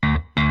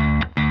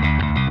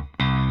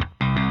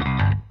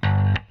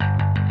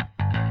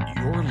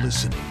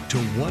listening to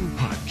one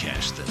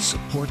podcast that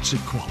supports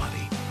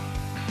equality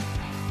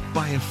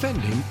by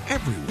offending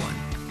everyone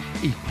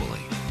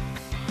equally.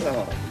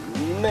 Oh,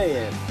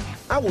 man.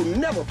 I will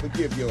never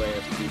forgive your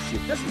ass for this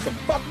shit. This is some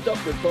fucked up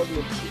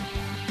repugnant shit.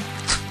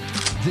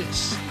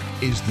 This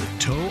is the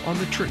Toe on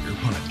the Trigger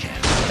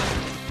podcast.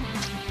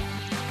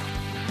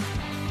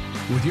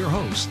 With your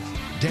host,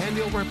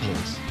 Daniel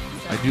Ripples.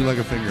 I do like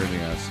a finger in the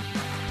ass.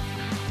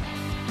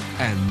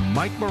 And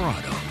Mike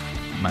Morado.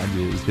 Mine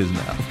is his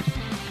mouth.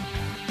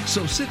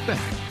 So sit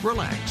back,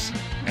 relax,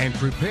 and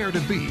prepare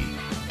to be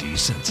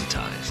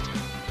desensitized.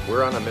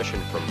 We're on a mission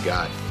from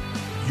God.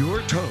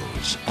 Your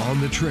toes on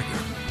the trigger,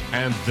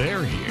 and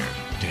they're here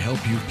to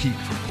help you keep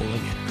from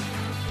pulling it.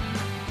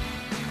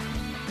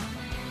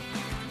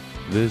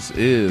 This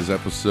is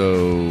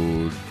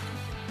episode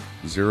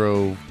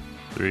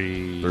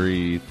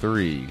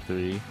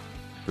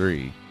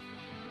 0333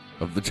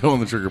 of the Toe on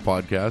the Trigger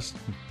podcast.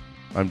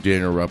 I'm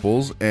Daniel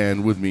Ripples,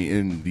 and with me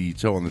in the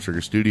Toe on the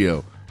Trigger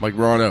studio, Mike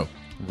Morano.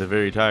 The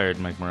very tired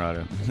Mike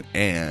Morado.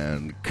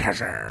 And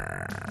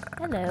Casseh.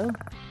 Hello.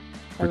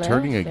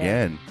 Returning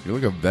again. You're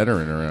like a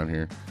veteran around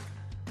here.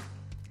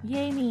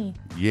 Yay me.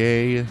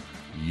 Yay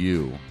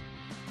you.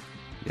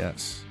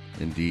 Yes,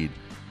 indeed.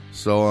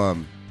 So,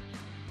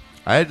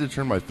 I had to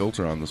turn my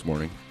filter on this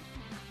morning.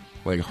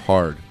 Like,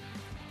 hard.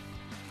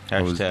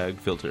 Hashtag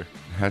filter.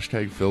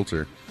 Hashtag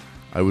filter.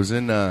 I was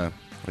in, I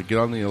get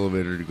on the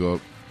elevator to go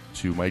up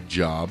to my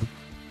job,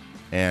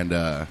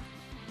 and,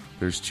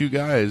 there's two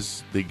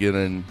guys, they get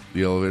in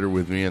the elevator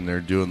with me, and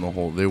they're doing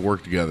they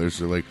work together,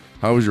 so they're like,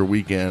 how was your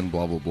weekend,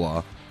 blah, blah,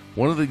 blah.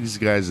 One of these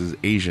guys is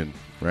Asian,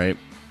 right?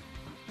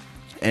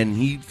 And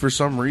he, for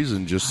some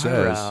reason, just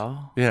says,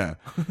 yeah,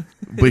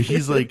 but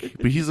he's like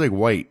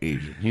white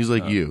Asian. He's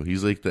like you.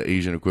 He's like the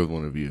Asian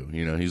equivalent of you.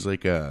 You know, he's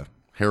like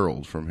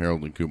Harold from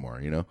Harold and Kumar.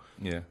 You know,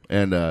 yeah.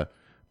 And but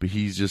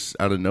he's just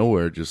out of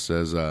nowhere just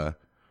says,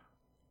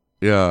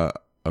 yeah,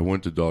 I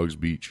went to Dog's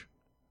Beach,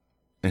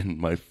 and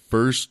my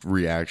first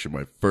reaction,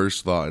 my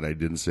first thought, and I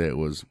didn't say it,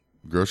 was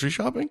grocery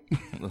shopping.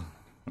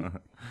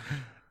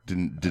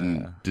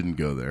 Didn't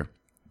go there.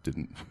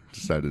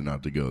 Decided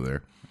not to go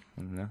there.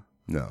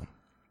 No.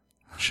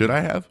 Should I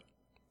have?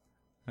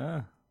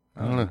 I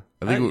don't know.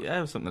 I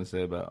have something to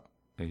say about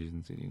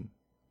Asians eating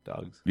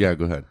dogs. Yeah,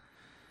 go ahead.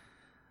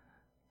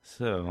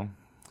 So,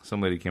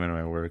 somebody came into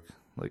my work,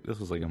 like, this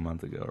was like a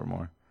month ago or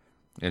more,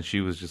 and she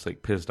was just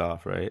like pissed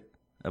off, right,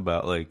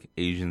 about like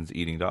Asians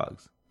eating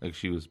dogs. Like,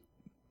 she was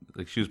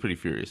pretty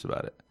furious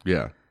about it.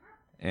 Yeah.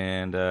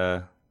 And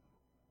I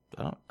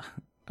don't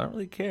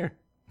really care.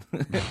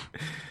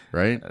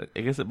 Right?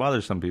 I guess it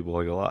bothers some people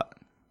like a lot.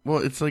 Well,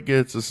 it's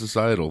a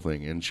societal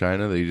thing. In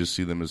China, they just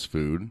see them as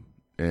food,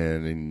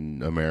 and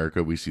in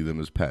America, we see them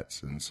as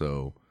pets. And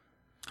so,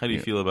 how do you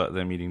feel about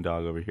them eating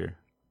dog over here?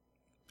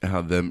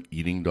 How them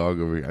eating dog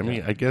over here? I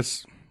mean, I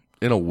guess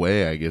in a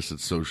way, I guess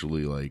it's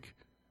socially like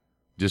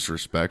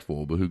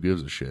disrespectful, but who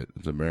gives a shit?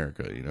 It's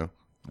America, you know.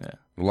 Yeah,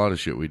 a lot of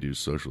shit we do is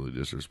socially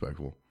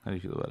disrespectful. How do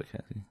you feel about it,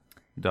 Cassie?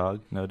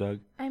 Dog? No dog?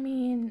 I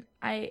mean,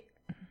 I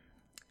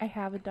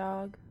have a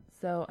dog,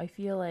 so I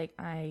feel like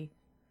I'd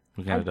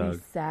be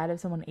sad if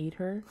someone ate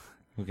her.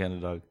 What kind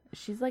of dog?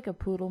 She's like a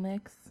poodle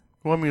mix.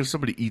 Well, I mean, if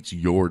somebody eats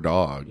your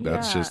dog,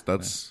 that's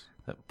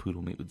that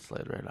poodle meat would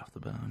slide right off the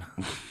bone.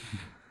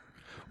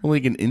 Well,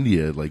 like in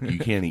India, like you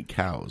can't eat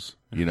cows,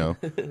 you know,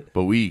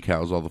 but we eat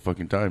cows all the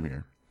fucking time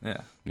here.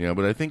 Yeah. You know,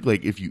 but I think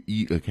like if you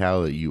eat a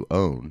cow that you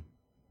own,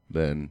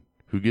 then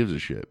who gives a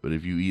shit? But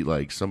if you eat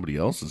like somebody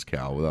else's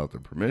cow without their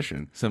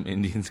permission, some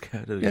Indian's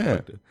cow,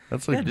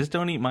 that's like, just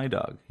don't eat my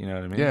dog. You know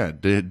what I mean? Yeah,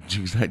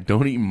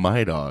 don't eat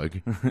my dog,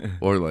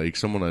 or like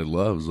someone I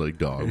love's like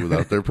dog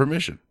without their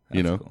permission.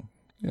 You know? Cool.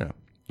 Yeah,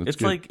 it's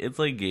good. It's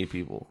like gay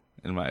people,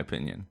 in my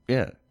opinion.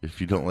 Yeah, if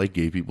you don't like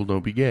gay people,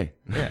 don't be gay.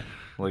 Yeah,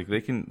 like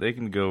they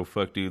can go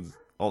fuck dudes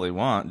all they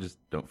want, just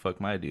don't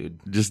fuck my dude.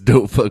 Just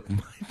don't fuck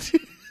my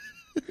dude.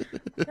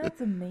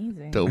 That's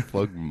amazing. Don't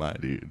fuck my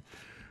dude.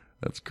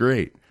 That's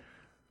great.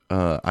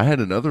 I had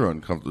another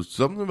uncomfortable...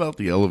 Something about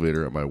the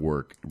elevator at my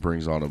work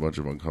brings on a bunch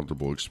of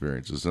uncomfortable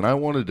experiences, and I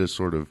wanted to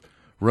sort of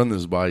run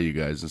this by you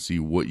guys and see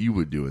what you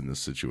would do in this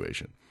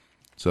situation.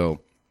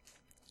 So,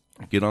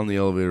 get on the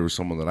elevator with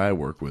someone that I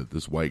work with,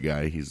 this white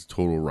guy. He's a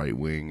total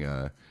right-wing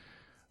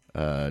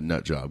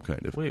nut job,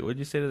 kind of. Wait, what did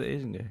you say to the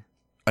Asian guy?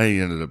 I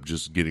ended up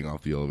just getting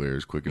off the elevator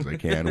as quick as I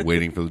can,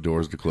 waiting for the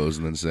doors to close,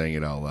 and then saying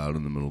it out loud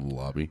in the middle of the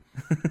lobby.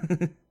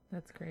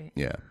 That's great.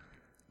 Yeah.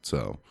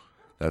 So...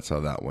 that's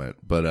how that went.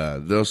 But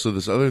so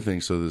this other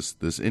thing, so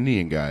this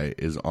Indian guy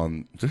is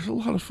on. There's a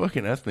lot of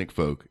fucking ethnic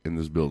folk in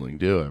this building,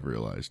 too, I've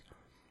realized.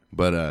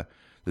 But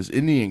this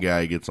Indian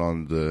guy gets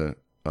on the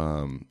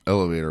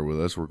elevator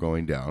with us. We're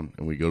going down,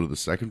 and we go to the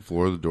second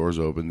floor. The doors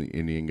open. The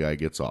Indian guy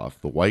gets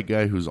off. The white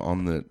guy who's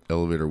on the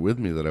elevator with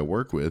me that I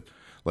work with,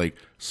 like,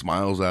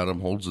 smiles at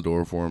him, holds the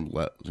door for him,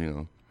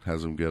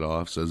 has him get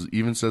off. Says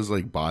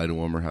like bye to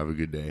him or have a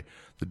good day.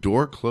 The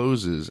door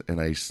closes, and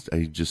I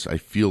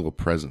feel a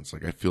presence.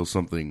 Like, I feel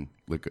something,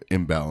 like,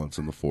 imbalance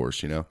in the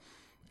force, you know?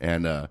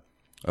 And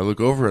I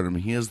look over at him,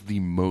 and he has the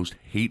most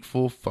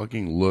hateful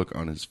fucking look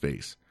on his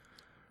face.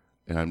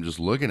 And I'm just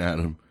looking at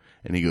him,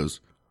 and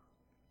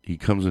he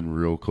comes in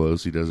real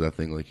close. He does that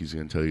thing like he's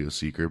going to tell you a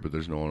secret, but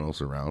there's no one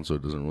else around, so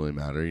it doesn't really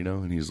matter, you know?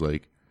 And he's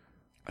like,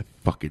 I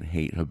fucking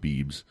hate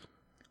Habibs.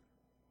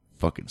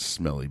 Fucking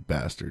smelly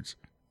bastards.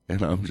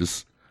 And I'm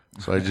just,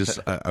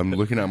 I'm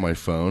looking at my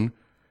phone,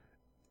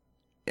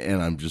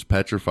 and I'm just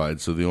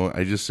petrified. So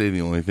I just say the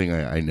only thing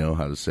I know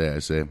how to say. I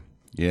say,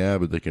 yeah,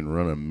 but they can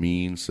run a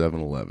mean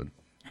 7-Eleven.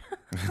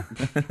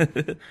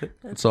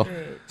 That's all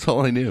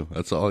I knew.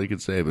 That's all I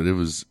could say. But it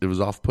was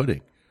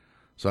off-putting.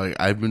 So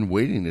I've been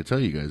waiting to tell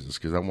you guys this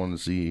because I wanted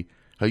to see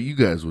how you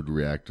guys would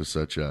react to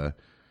such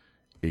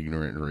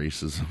ignorant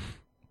racism.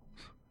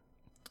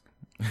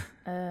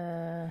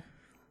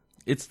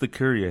 It's the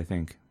curry, I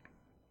think.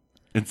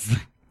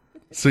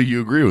 So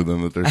you agree with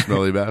them that they're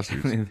smelly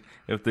bastards?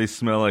 If they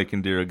smell like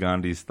Indira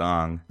Gandhi's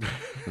thong,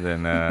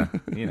 then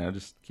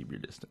just keep your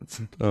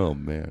distance. Oh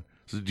man.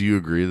 So do you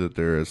agree that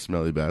they're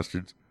smelly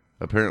bastards?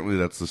 Apparently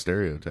that's the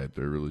stereotype.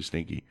 They're really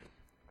stinky.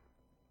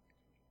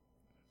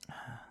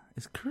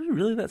 Is curry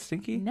really that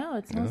stinky? No,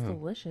 it smells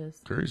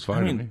delicious. Curry's fine.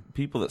 I mean,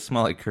 people that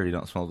smell like curry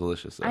don't smell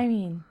delicious, though. I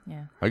mean,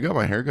 yeah. I got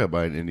my hair cut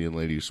by an Indian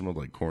lady who smelled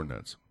like corn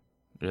nuts.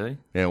 Really?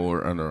 Yeah, well,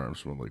 her underarms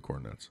smelled like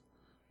corn nuts.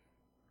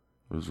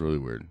 It was really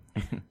weird.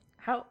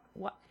 How?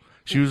 What?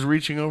 She was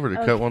reaching over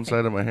to cut one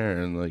side of my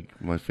hair, and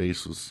like my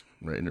face was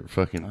right in her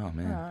fucking, Oh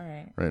man, all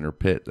right. right in her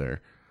pit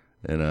there,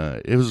 and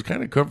it was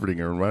kind of comforting.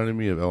 It reminded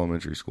me of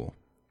elementary school.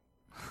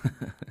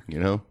 You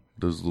know,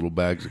 those little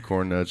bags of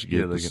corn nuts you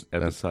get. Like an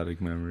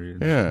episodic memory.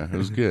 Yeah, it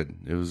was good.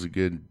 It was a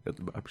good At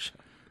the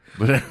barbershop.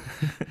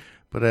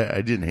 But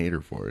I didn't hate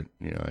her for it.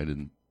 You know, I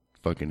didn't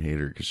fucking hate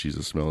her because she's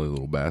a smelly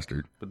little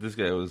bastard. But this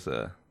guy was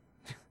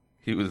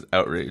he was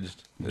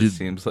outraged. It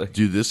seems like.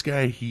 Dude, this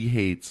guy, he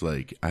hates,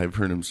 like, I've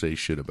heard him say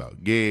shit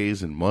about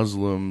gays and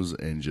Muslims,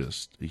 and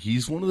just,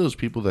 he's one of those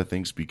people that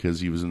thinks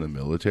because he was in the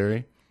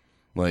military,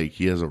 like,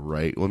 he has a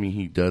right. Well, I mean,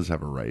 he does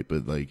have a right,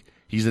 but, like,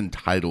 he's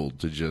entitled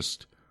to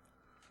just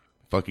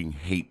fucking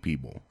hate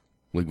people,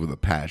 like, with a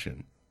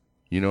passion.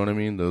 You know what I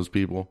mean? Those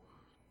people.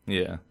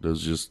 Yeah.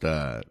 Those just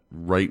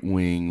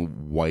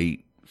right-wing,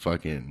 white,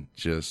 fucking,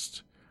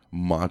 just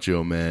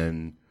macho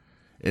men.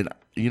 And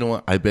you know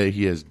what? I bet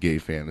he has gay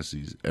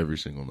fantasies every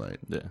single night.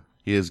 Yeah.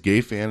 He has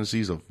gay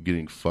fantasies of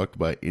getting fucked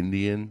by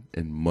Indian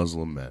and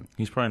Muslim men.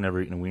 He's probably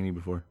never eaten a weenie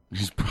before.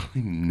 He's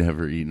probably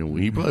never eaten a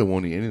weenie. He probably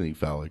won't eat anything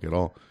phallic at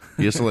all.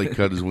 He has to, like,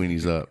 cut his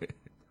weenies up.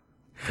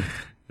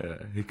 Yeah,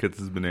 he cuts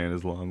his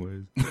bananas long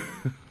ways.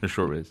 Or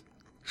short ways.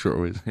 Short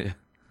ways? Yeah.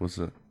 What's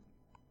that?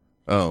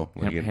 Oh.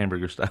 Like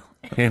hamburger style.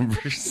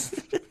 Hamburgers.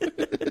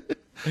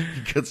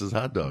 He cuts his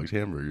hot dogs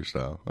hamburger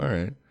style. All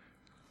right.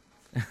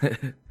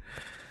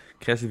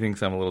 Cassie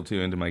thinks I'm a little too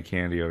into my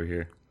candy over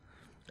here.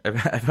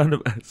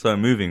 So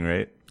I'm moving,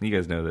 right? You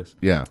guys know this.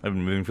 Yeah. I've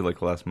been moving for like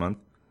the last month.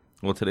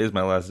 Well, today's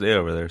my last day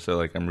over there, so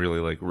like I'm really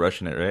like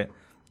rushing it, right?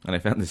 And I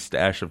found this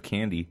stash of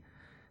candy,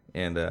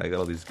 and I got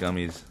all these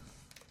gummies.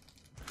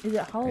 Is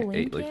it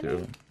Halloween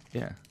candy?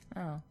 Yeah.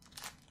 Oh.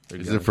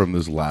 Is it from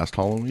this last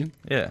Halloween?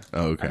 Yeah.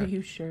 Oh, okay. Are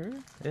you sure?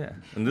 Yeah.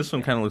 And this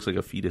one kind of looks like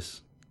a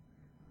fetus.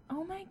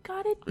 Oh my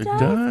god, it It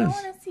does. does.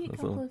 I want to see it.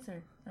 Come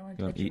closer. I want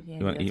to touch your candy.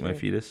 You want to eat my That's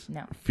fetus?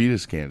 No.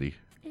 Fetus candy.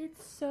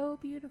 It's so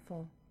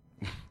beautiful.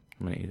 I'm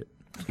going to eat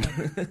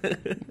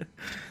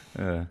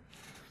it.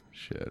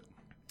 Shit.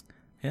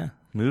 Yeah.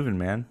 Moving,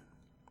 man.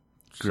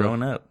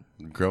 Growing up.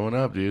 Growing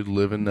up, dude.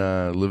 Living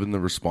the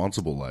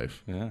responsible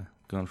life. Yeah.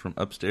 Going from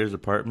upstairs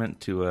apartment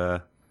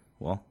to,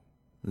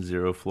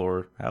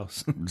 0-floor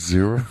house.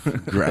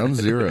 Ground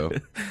zero.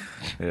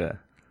 Yeah.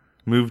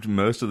 Moved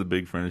most of the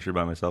big furniture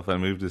by myself. I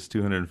moved this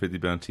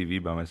 250-pound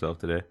TV by myself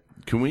today.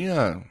 Can we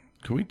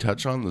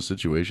touch on the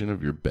situation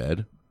of your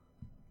bed?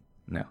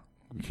 No.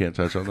 You can't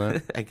touch on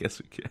that? I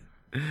guess we can.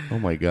 Oh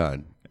my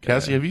god.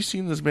 Cassie, have you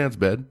seen this man's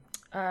bed?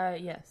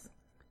 Yes.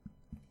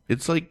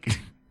 It's like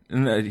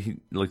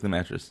Like the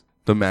mattress.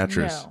 the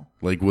mattress. No.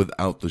 Like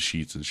without the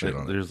sheets and shit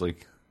Like, on it. there's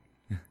like...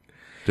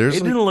 There's It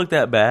like, didn't look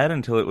that bad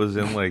until it was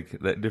in like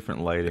that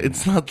different lighting.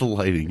 it's not the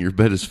lighting. Your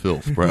bed is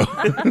filth, bro.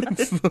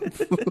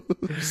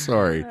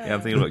 Sorry. Yeah,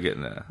 I'm thinking about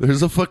getting a...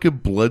 There's a fucking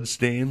blood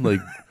stain,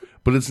 like,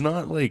 but it's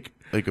not like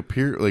a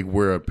like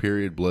where a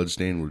period blood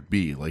stain would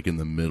be, like in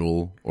the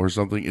middle or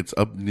something. It's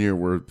up near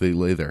where they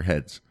lay their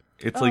heads.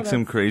 It's like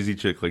some crazy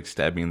chick like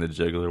stabbed me in the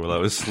jugular while I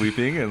was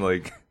sleeping, and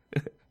like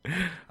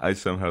I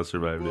somehow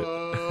survived it.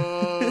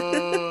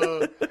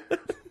 Oh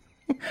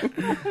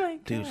my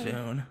god. Too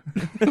soon.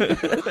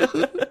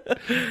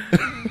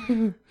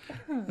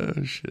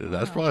 Oh shit,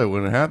 that's probably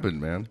when it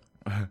happened, man.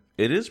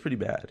 It is pretty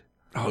bad.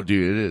 Oh,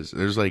 dude, it is.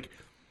 There's like,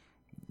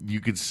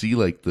 you could see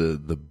like the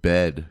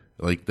bed,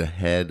 like the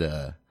head,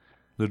 The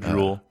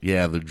drool.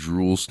 yeah, the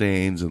drool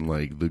stains and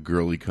like the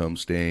girly cum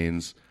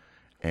stains,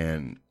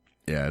 and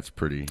yeah, it's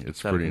pretty out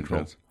of control.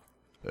 intense.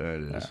 Yeah,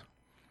 it is. Yeah.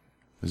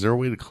 Is there a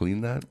way to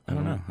clean that? I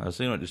don't know. I was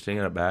thinking about just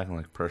taking it back and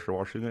like pressure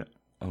washing it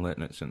and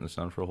letting it sit in the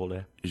sun for a whole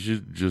day. You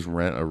should just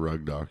rent a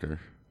rug doctor.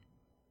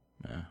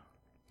 Yeah,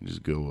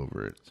 Just go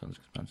over it. sounds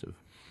expensive.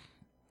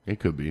 It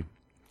could be,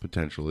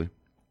 potentially.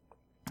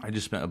 I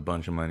just spent a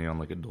bunch of money on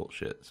like adult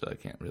shit, so I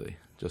can't really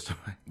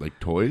justify. Like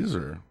toys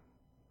or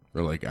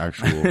like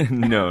actual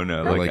no,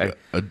 or like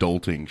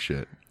adulting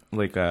shit.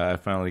 Like I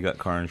finally got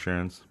car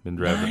insurance. Been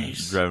driving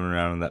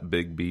around in that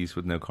big beast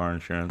with no car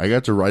insurance. I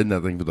got to ride in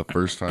that thing for the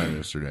first time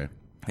yesterday.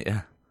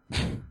 Yeah.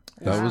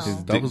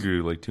 His dick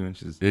grew like 2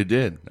 inches. It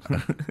did.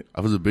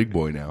 I was a big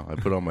boy now. I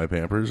put on my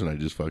Pampers and I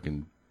just I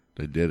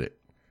did it.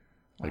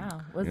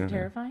 Wow. Was it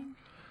terrifying?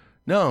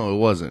 No, it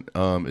wasn't.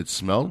 It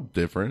smelled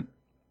different.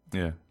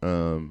 Yeah.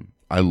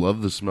 I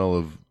love the smell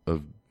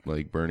of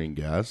like burning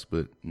gas,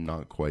 but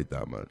not quite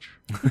that much.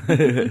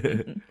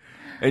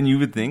 And you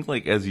would think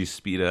like as you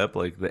speed up,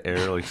 like the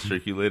air like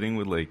circulating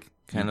would like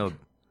kind of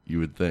you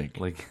would think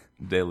like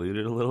dilute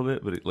it a little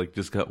bit, but it like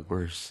just got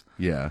worse.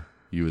 Yeah,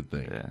 you would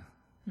think. Yeah.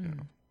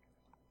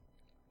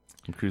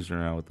 I'm cruising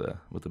around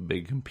with a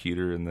big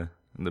computer in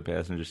the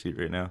passenger seat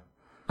right now.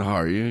 Oh,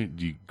 are you?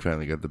 You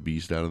finally got the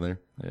beast out of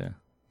there? Yeah.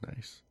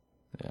 Nice.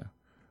 Yeah.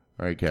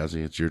 All right,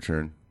 Cassie, it's your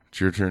turn.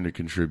 It's your turn to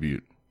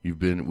contribute. We've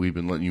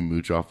been letting you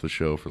mooch off the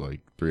show for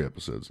like 3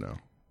 episodes now.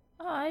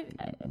 Oh,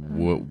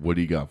 What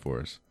do you got for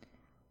us?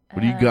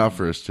 What do you got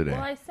for us today?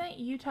 Well, I sent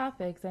you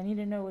topics. I need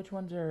to know which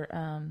ones are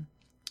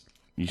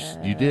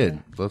you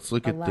did. Let's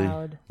look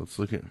allowed.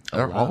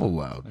 They're all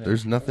allowed. Yeah.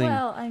 There's nothing.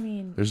 Well, I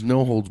mean, there's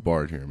no holds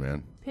barred here,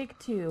 man. Pick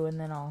 2 and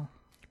then I'll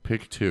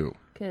pick 2.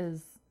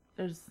 Because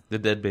there's the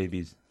dead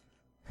babies.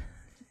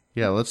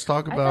 Yeah, let's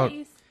talk about.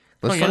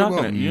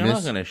 You're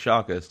not gonna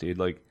shock us, dude.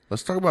 Like,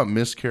 let's talk about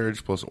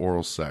miscarriage plus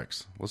oral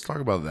sex. Let's talk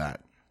about that.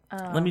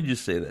 Let me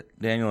just say that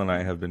Daniel and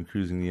I have been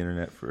cruising the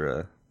internet for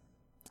a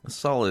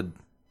solid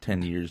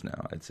 10 years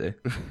now, I'd say.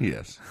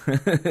 Yes.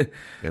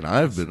 And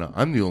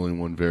I'm the only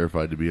one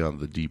verified to be on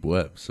the deep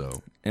web,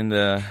 so. And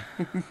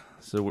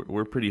so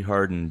we're pretty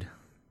hardened.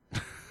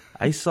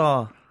 I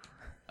saw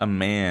a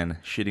man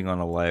shitting on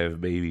a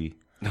live baby.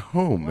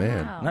 Oh,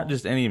 man. Wow. Not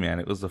just any man.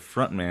 It was the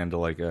front man to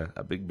like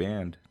a big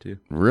band, too.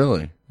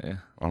 Really? Yeah.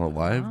 On a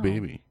live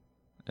baby?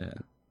 Yeah.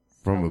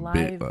 From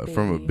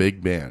a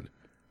big band.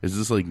 Is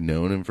this like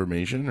known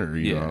information, or are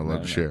you not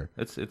allowed to share?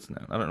 It's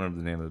known. I don't remember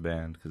the name of the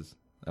band because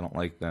I don't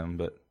like them,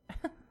 but.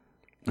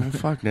 Oh,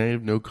 fuck, now you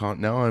have no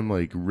now I'm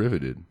like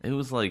riveted. It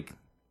was like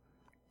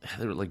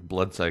they were like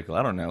Blood Cycle.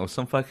 I don't know,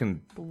 some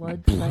fucking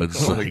Blood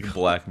Cycle. Like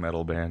black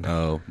metal band.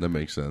 Oh, that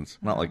makes sense.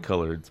 Not like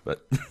Coloreds,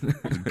 but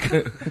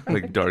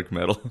like dark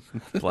metal,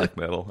 black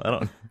metal. I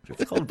don't.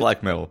 It's called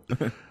black metal.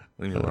 Leave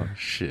me alone.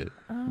 Shit.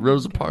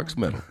 Rosa Parks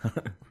metal.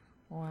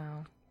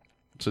 Wow.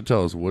 So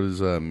tell us, what is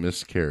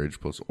miscarriage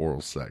plus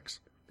oral sex?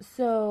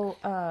 So,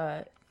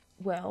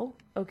 well,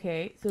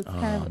 okay. So it's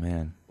kind of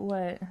man.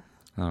 What?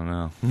 I don't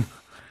know.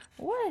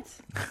 What?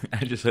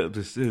 I just hope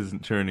this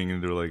isn't turning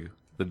into like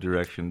the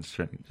directions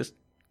turning. Just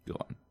go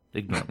on.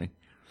 Ignore me.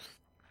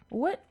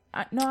 What?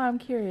 No, I'm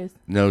curious.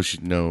 No,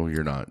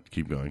 you're not.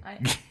 Keep going.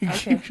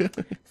 Okay.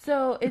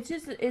 So it's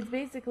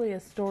basically a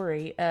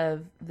story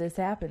of this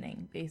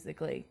happening.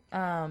 Basically,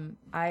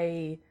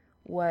 I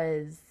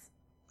was.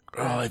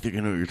 Oh, I think I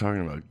know what you're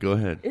talking about. Go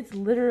ahead. It's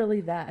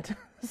literally that.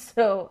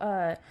 So.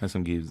 Has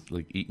some guy's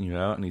like eating you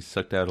out, and he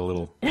sucked out a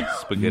little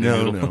spaghetti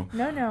noodle.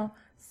 No.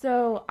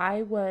 So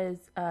I was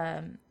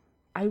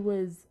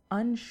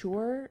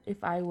unsure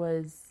if I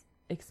was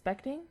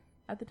expecting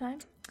at the time.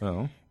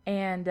 Oh.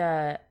 And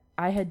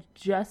I had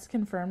just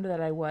confirmed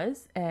that I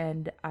was,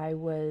 and I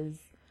was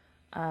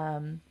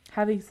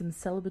having some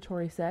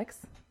celebratory sex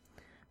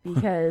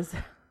because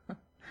I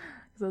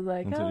was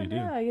like, oh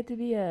no, I get to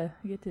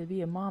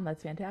be a mom.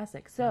 That's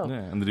fantastic. So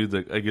yeah, and the dude's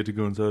like, I get to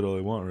go inside all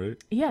I want,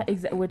 right? Yeah,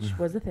 which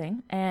was a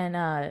thing,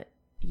 and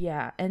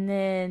yeah, and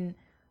then.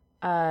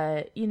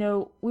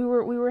 We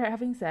were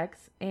having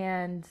sex,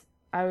 and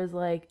I was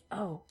like,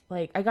 oh,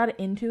 like I got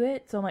into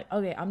it, so I'm like,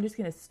 okay, I'm just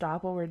gonna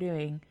stop what we're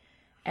doing,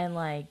 and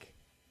like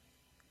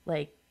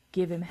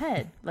give him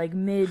head, like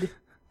mid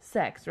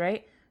sex,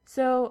 right?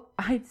 So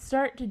I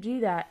start to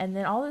do that, and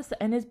then all this,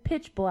 and it's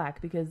pitch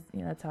black because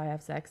that's how I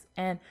have sex,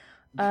 and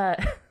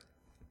that's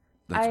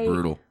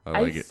brutal.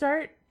 I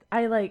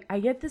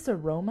get this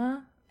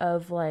aroma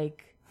of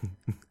like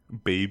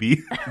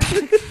baby.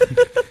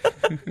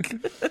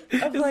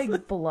 Of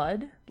like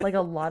blood, like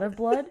a lot of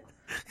blood.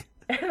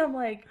 And I'm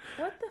like,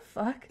 what the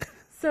fuck?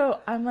 So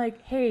I'm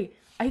like, hey,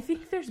 I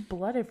think there's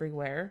blood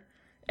everywhere.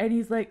 And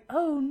he's like,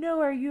 oh no,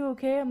 are you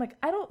okay? I'm like,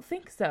 I don't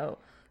think so.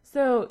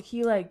 So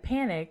he like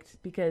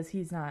panicked because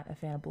he's not a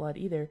fan of blood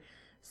either.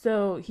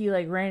 So he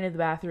like ran to the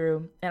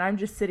bathroom, and I'm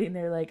just sitting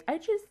there like, I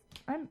just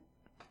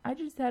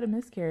had a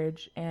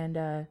miscarriage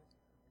and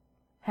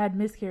had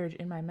miscarriage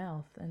in my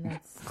mouth, and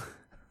that's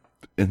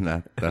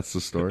And that's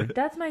the story?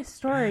 That's my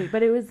story.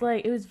 But it was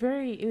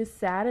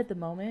sad at the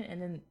moment,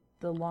 and then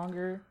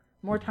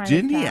more time.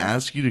 Didn't he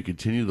ask you to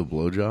continue the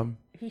blowjob?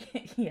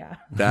 Yeah.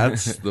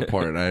 That's the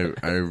part I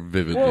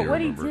vividly Well, remember.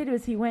 what he did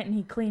was he went and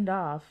he cleaned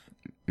off.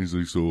 He's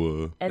like,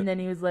 so, And then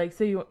he was like,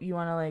 so you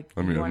want to like,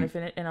 I mean, you want to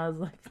finish? And I was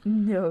like,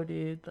 no,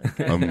 dude. Like,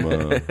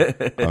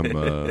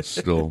 I'm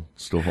still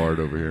hard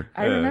over here.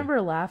 I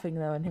remember laughing,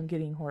 though, and him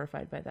getting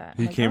horrified by that.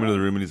 He I'm like, came into "Oh." the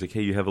room and he's like,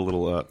 hey, you have a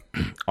little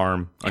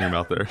arm on your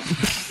mouth there.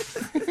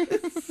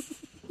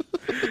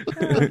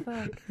 Oh,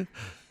 fuck.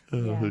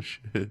 Oh, Yeah.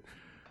 shit.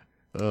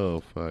 Oh,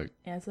 fuck.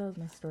 Yeah, so that was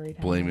my story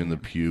time. Blaming the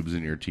pubes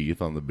in your teeth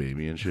on the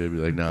baby and shit. Be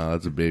like, nah,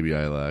 that's a baby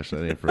eyelash.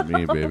 That ain't for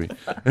me, baby.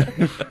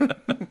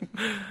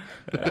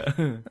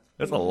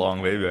 That's a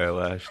long baby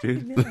eyelash,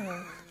 dude.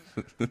 No.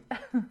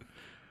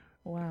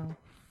 Wow.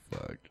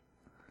 Fuck.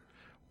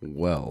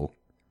 Well,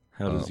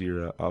 How does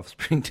your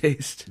offspring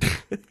taste?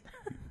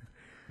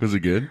 was it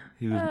good?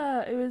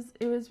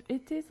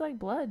 It tastes like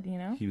blood, you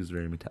know? He was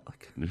very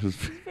metallic.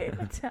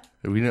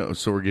 We know,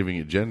 so we're giving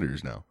it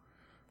genders now.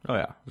 Oh,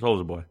 yeah. It's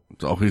always a boy.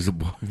 It's always a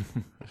boy.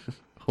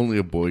 Only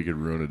a boy could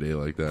ruin a day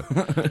like that.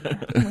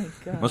 Oh my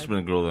god. Must have been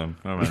a girl then.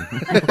 Oh, man.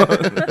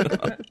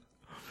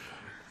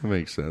 That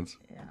makes sense.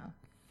 Yeah.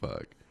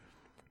 Fuck.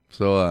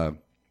 So,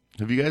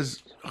 have you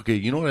guys... Okay,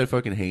 you know what I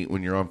fucking hate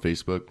when you're on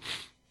Facebook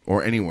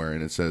or anywhere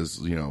and it says,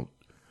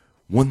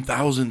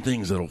 1,000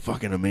 things that'll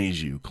fucking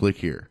amaze you. Click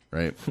here,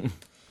 right?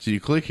 So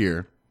you click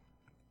here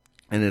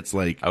and it's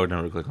like... I would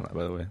never click on that,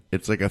 by the way.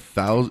 It's like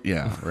 1,000...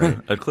 Yeah, right?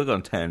 I'd click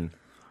on 10.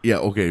 Yeah,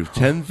 okay.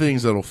 10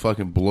 things that'll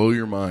fucking blow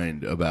your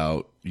mind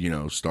about,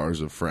 stars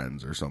of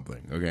Friends or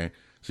something, okay?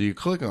 So you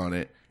click on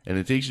it, and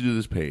it takes you to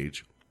this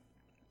page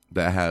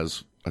that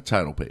has a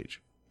title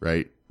page,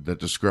 right? That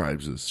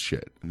describes this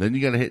shit. And then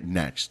you gotta hit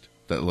next.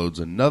 That loads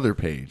another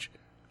page.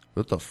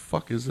 What the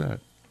fuck is that?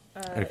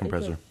 Air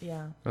compressor.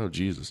 Yeah. Oh,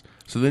 Jesus.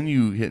 So then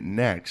you hit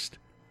next,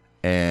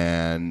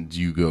 and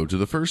you go to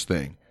the first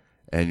thing.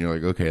 And you're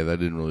like, okay, that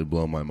didn't really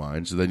blow my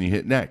mind. So then you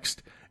hit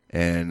next.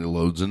 And it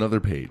loads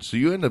another page. So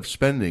you end up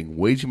spending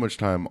way too much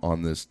time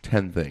on this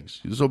 10 things.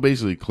 So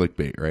basically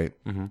clickbait, right?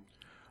 Mm-hmm.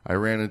 I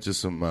ran into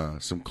some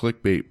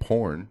clickbait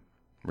porn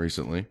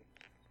recently.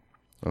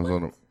 I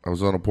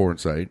was on a porn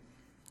site,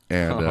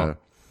 and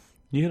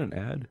You had an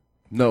ad?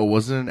 no, it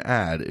wasn't an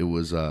ad. It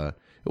wasn't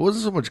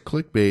so much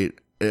clickbait.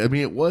 I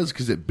mean, it was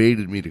because it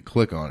baited me to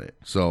click on it,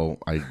 so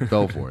I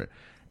fell for it.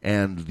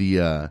 And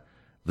the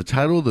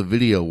title of the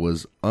video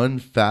was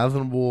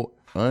unfathomable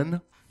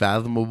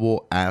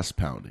ass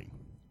pounding.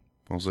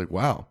 I was like,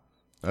 wow,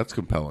 that's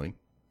compelling.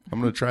 I'm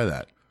going to try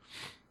that.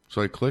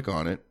 So I click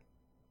on it,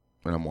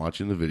 and I'm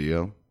watching the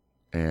video,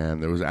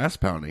 and there was ass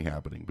pounding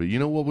happening. But you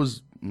know what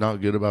was not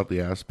good about the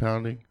ass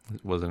pounding?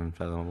 It wasn't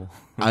unfathomable.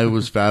 I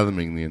was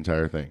fathoming the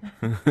entire thing.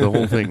 The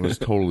whole thing was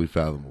totally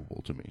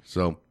fathomable to me.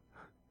 So,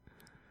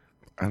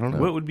 I don't know.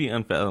 What would be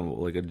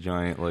unfathomable? Like a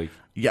giant,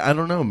 Yeah, I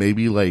don't know.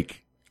 Maybe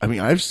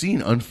I've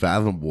seen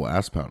unfathomable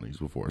ass poundings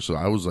before, so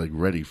I was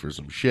ready for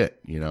some shit.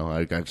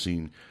 I've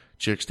seen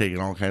chicks taking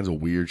all kinds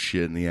of weird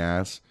shit in the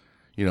ass.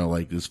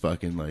 Like this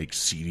fucking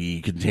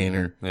CD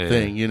container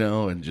thing.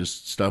 And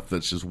just stuff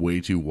that's just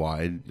way too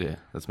wide. Yeah,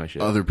 that's my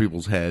shit. Other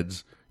people's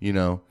heads.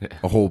 A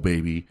whole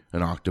baby,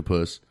 an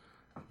octopus.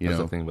 That's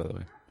the thing, by the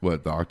way.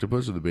 What, the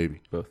octopus or the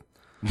baby? Both.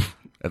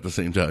 At the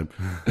same time.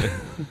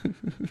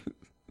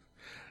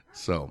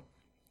 So,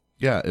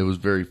 yeah, it was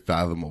very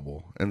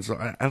fathomable. And so,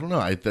 I don't know.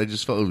 I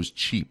just felt it was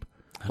cheap.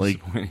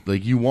 Like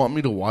you want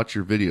me to watch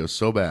your video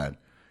so bad.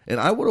 And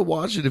I would have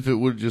watched it if it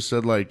would have just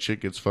said,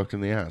 chick gets fucked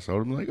in the ass. I would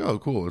have been like, oh,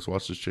 cool, let's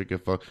watch this chick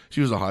get fucked.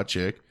 She was a hot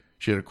chick.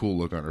 She had a cool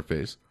look on her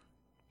face.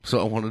 So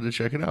I wanted to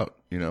check it out,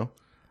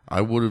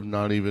 I would have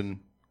not even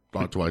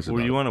thought twice about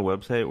it. Were you on a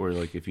website where,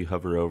 if you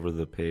hover over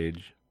the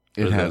page...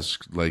 It has,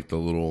 the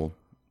little...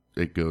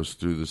 It goes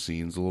through the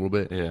scenes a little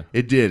bit. Yeah.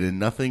 It did, and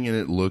nothing in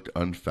it looked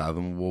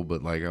unfathomable,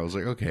 but, I was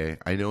like, okay,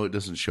 I know it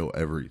doesn't show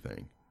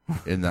everything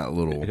in that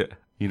little,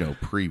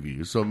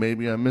 preview, so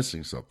maybe I'm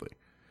missing something.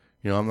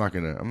 I'm not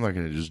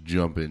gonna just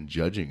jump in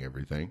judging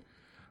everything,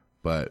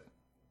 but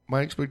my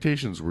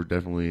expectations were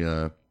definitely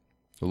a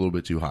little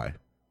bit too high.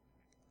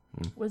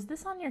 Was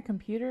this on your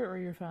computer or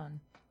your phone?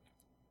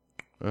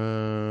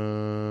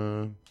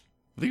 I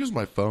think it was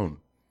my phone.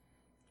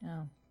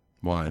 Oh.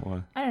 Why?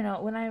 I don't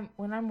know.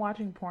 When I'm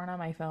watching porn on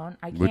my phone,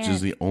 I can't. Which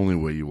is the only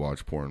way you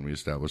watch porn. We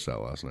established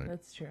that last night.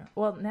 That's true.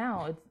 Well,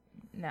 now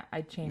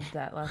I changed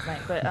that last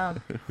night, but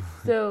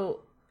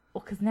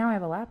because now I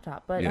have a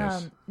laptop. But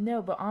Yes.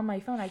 no, but on my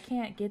phone I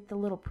can't get the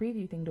little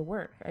preview thing to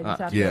work. I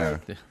just have yeah.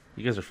 to.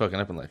 You guys are fucking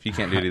up in life. You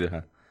can't do it either,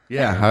 huh?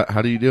 Yeah.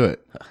 How do you do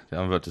it?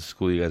 I'm about to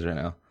school you guys right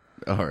now.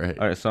 All right.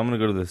 All right, so I'm going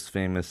to go to this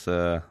famous...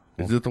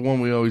 Is it the one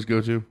we always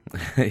go to?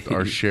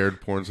 Our shared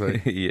porn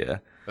site? Yeah.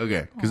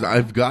 Okay, because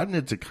I've gotten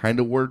it to kind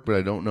of work, but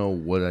I don't know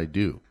what I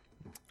do.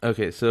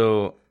 Okay,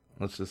 so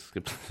let's just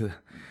skip to the...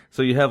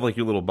 So you have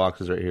your little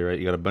boxes right here, right?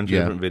 You got a bunch of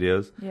different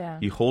videos. Yeah.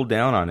 You hold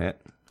down on it,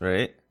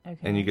 right? Okay.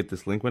 And you get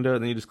this link window,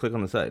 and then you just click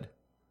on the side.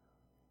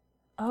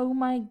 Oh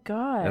my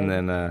god! And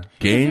then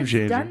Game I've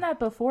changer. done that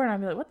before, and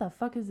I'm like, what the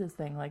fuck is this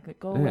thing? Like,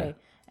 go away.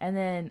 And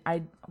then I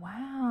didn't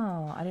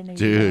know you did that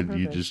Dude, on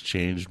you purpose. just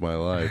changed my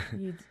life.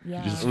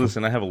 Yeah.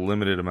 listen, I have a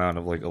limited amount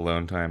of like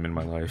alone time in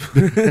my life.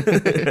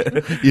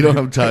 You don't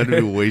have time to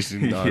be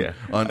wasting on, Yeah.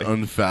 on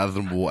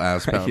unfathomable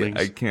ass poundings.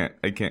 I can't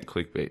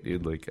clickbait,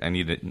 dude. Like I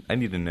need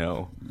to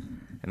know.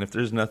 And if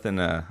there's nothing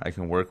I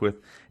can work with,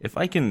 if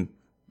I can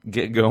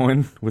get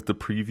going with the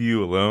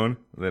preview alone,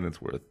 then it's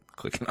worth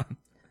clicking on.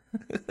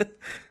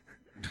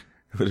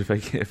 But if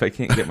I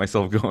can't get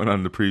myself going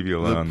on the preview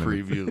alone, the then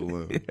preview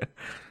alone.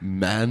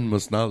 Man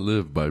must not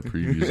live by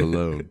previews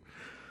alone.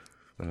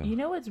 You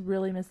know what's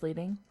really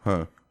misleading?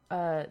 Huh.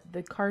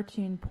 The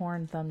cartoon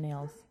porn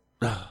thumbnails.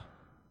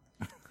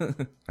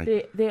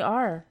 They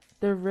are.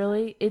 They're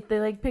really. They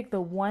like pick the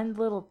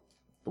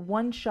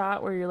one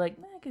shot where you're like,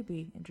 that could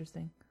be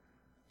interesting.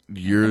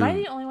 Am I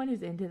the only one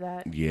who's into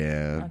that?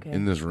 Yeah, Okay.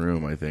 in this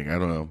room, I think. I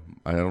don't know.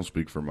 I don't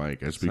speak for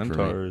Mike. I speak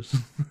centaurs.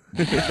 for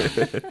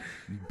me.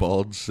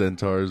 Bald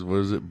centaurs. What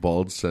is it?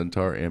 Bald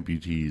centaur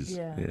amputees.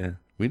 Yeah. Yeah.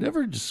 We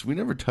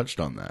never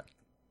touched on that.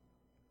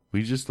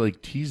 We just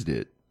like teased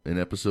it in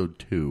episode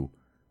 2,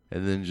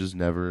 and then just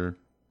never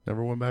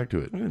went back to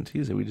it. We didn't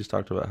tease it. We just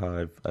talked about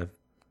how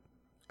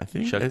I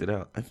think checked it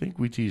out. I think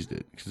we teased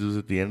it because it was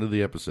at the end of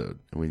the episode,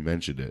 and we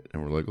mentioned it,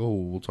 and we're like, "Oh,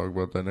 we'll talk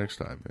about that next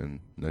time,"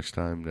 and next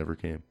time never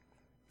came.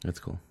 That's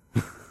cool.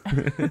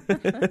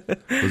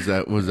 Was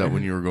that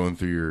when you were going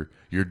through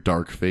your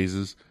dark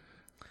phases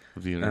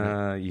of the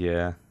internet?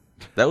 Yeah.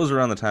 That was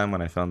around the time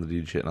when I found the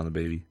dude shitting on the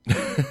baby.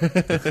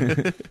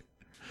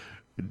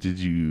 Did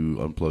you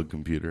unplug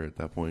computer at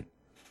that point?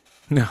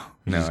 No.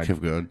 You No. just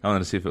kept going. I wanted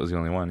to see if it was the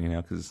only one,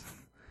 because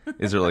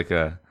is there like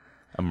a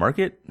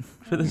market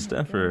for this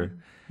stuff or,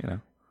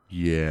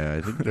 Yeah,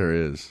 I think there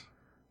is.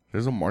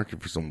 There's a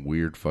market for some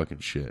weird fucking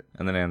shit.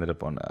 And then I ended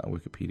up on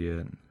Wikipedia.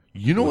 And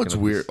You know what's looking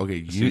up weird? this-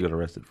 Okay, so you got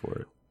arrested for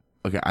it.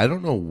 Okay, I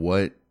don't know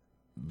what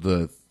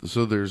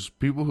so there's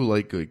people who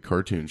like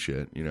cartoon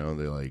shit, they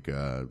like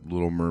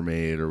Little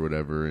Mermaid or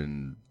whatever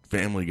and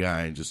Family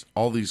Guy and just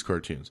all these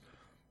cartoons.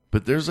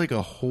 But there's like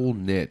a whole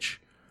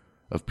niche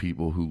of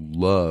people who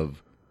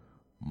love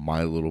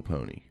My Little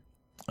Pony.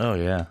 Oh,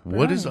 yeah.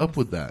 What is up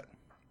with that?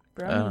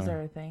 Brownies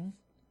are a thing.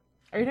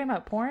 Are you talking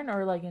about porn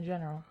or like in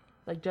general?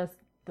 Like just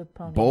the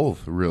ponies?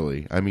 Both,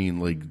 really. I mean,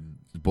 like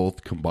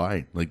both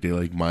combined. Like they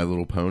like My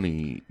Little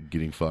Pony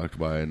getting fucked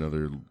by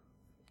another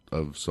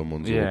of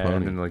someone's little Yeah, pony.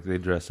 and then like they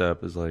dress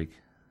up as like,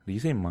 did you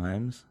say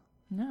mimes?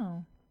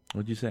 No.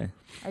 What'd you say?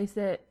 I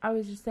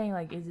was just saying,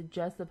 like, is it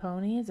just the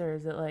ponies or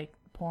is it like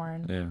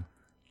porn? Yeah.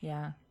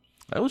 Yeah.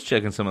 I was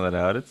checking some of that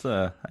out. It's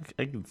I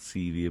can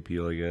see the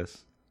appeal, I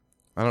guess.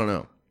 I don't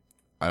know.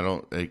 I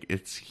don't like.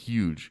 It's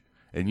huge,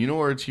 and you know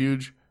where it's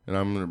huge. And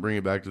I'm gonna bring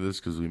it back to this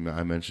because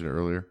I mentioned it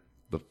earlier.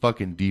 The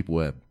fucking deep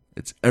web.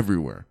 It's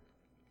everywhere.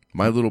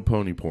 My Little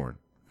Pony porn.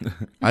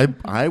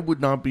 I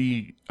would not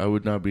be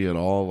at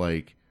all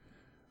like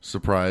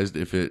surprised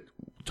if it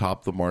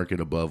topped the market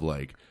above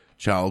like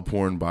child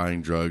porn,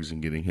 buying drugs,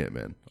 and getting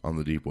hitmen on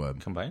the deep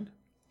web. Combined?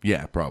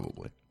 Yeah,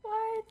 probably.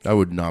 What? I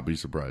would not be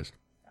surprised.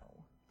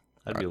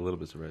 I'd be a little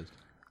bit surprised.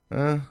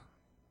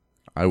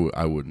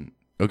 I wouldn't.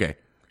 Okay.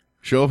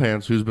 Show of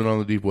hands. Who's been on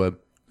the deep web?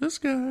 This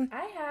guy.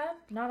 I have.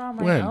 Not on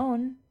my When?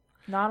 own.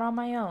 Not on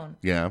my own.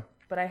 Yeah.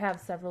 But I have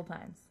several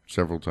times.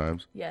 Several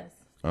times. Yes.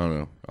 I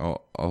don't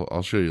know.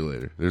 I'll show you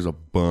later. There's a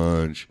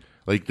bunch.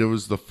 Like there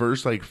was the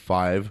first like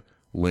 5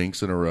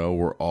 links in a row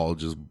were all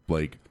just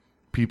like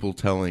people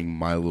telling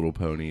My Little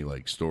Pony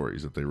like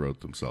stories that they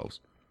wrote themselves.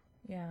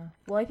 Yeah.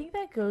 Well, I think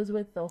that goes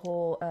with the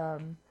whole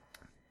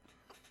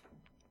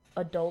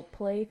adult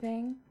play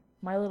thing.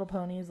 My Little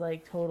Pony is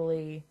like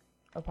totally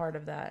a part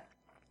of that.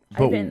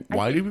 But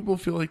why do people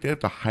feel like they have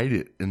to hide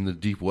it in the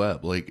deep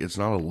web? Like it's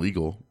not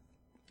illegal.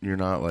 You're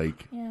not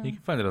like. Yeah. You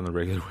can find it on the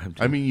regular web,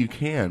 too. I mean, you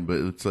can, but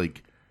it's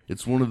like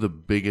it's one of the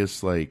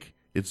biggest. Like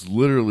it's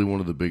literally one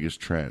of the biggest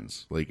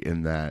trends. Like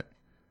in that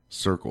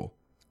circle,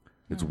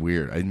 it's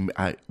weird.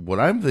 I what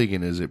I'm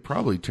thinking is it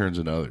probably turns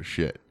into other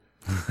shit.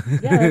 Yeah,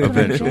 that's what I'm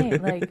Eventually.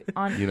 saying. Like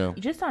on, You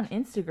just on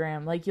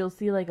Instagram, like you'll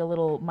see like a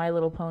little My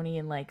Little Pony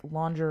in like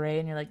lingerie,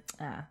 and you're like,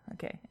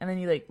 okay. And then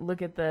you like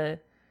look at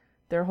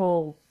their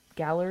whole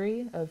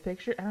gallery of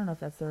pictures. I don't know if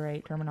that's the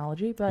right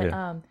terminology, but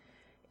Yeah.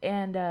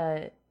 and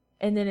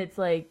then it's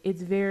like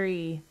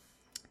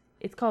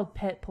it's called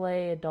pet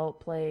play,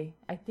 adult play.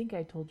 I think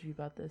I told you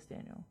about this,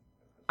 Daniel.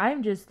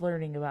 I'm just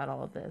learning about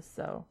all of this,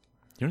 so.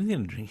 You don't need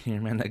a drink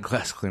here, man. That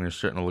glass cleaner's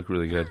starting to look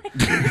really good.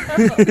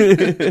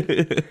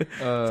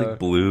 It's like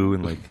blue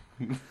and like.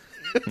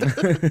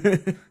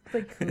 It's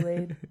like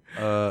Kool-Aid.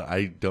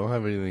 I don't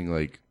have anything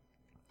like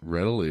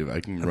readily. If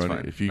I can That's run fine.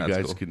 it. If you That's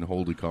guys cool. can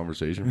hold a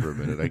conversation for a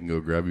minute, I can go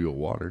grab you a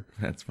water.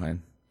 That's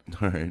fine.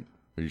 All right.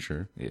 Are you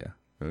sure? Yeah.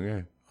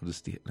 Okay. I'll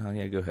just. Oh,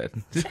 yeah, go ahead.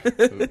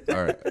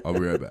 All right. I'll be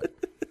right back.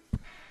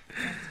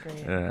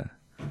 That's great.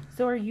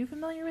 So are you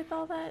familiar with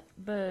all that?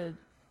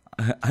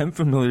 I'm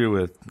familiar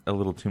with a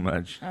little too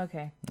much.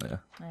 Okay. Yeah.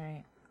 All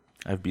right.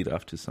 I've beat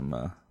off to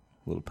some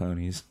little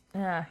ponies.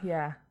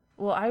 Yeah.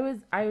 Well,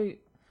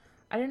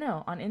 I don't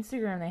know. On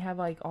Instagram, they have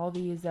like all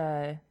these,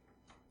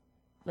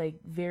 like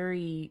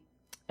very,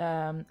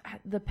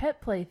 the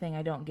pet play thing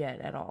I don't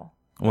get at all.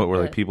 What,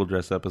 where like people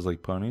dress up as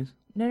like ponies?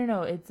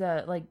 No. It's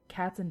like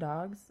cats and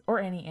dogs or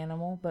any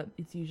animal, but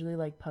it's usually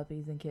like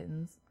puppies and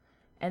kittens.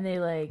 And they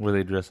like. Where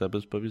they dress up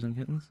as puppies and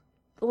kittens?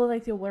 Well,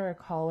 like they'll wear a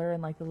collar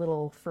and like the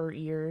little fur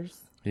ears.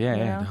 Yeah,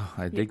 you yeah. know? No,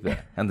 I dig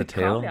that. And the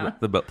Calm tail, down.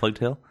 the butt plug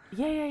tail.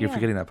 Yeah. You're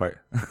forgetting that part.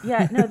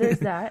 Yeah, no, there's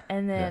that,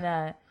 and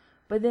then,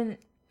 but then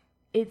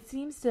it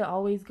seems to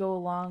always go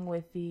along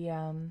with the,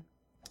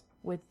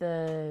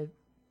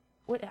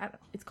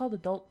 it's called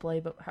adult play,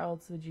 but how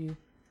else would you,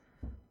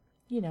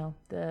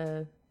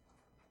 the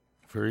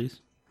Furries?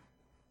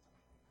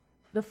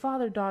 The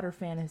father-daughter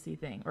fantasy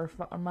thing, or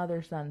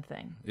mother-son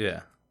thing.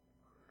 Yeah.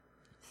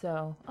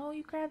 So,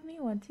 you grabbed me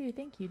one too.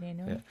 Thank you,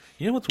 Daniel. Yeah.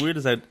 You know what's weird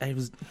is I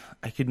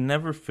could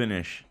never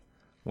finish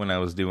when I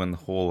was doing the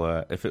whole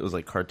if it was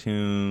like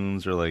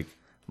cartoons or like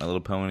My Little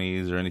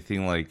Ponies or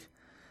anything like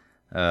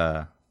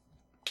I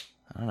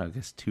don't know, I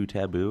guess too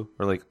taboo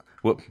or like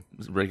what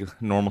regular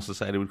normal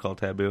society would call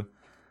taboo.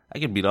 I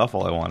could beat off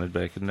all I wanted,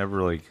 but I could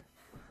never like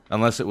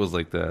unless it was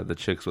like the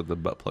chicks with the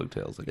butt plug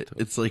tails. Like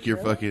it's like your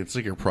it's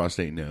like your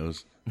prostate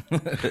nose.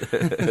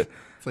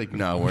 It's like,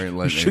 no, we ain't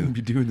letting. You shouldn't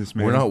be doing this,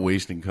 man. We're not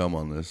wasting cum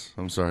on this.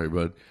 I'm sorry,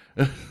 bud.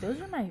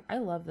 Those are I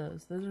love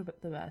those. Those are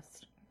the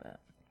best. But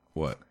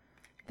What?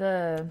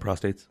 the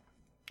Prostates?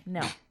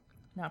 no,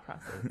 not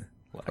prostates.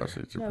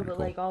 Prostates are No, pretty but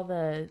cool. like all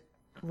the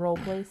role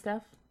play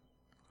stuff.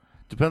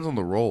 Depends on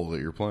the role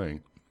that you're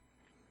playing.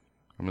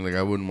 I mean, like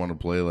I wouldn't want to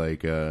play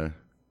like a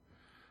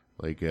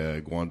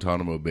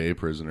Guantanamo Bay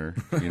prisoner.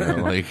 You know,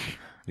 like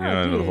You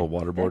know, dude, the whole that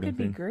waterboarding could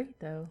be thing. great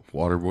though.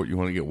 waterboard. You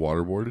want to get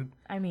waterboarded?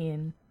 I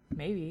mean,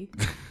 maybe.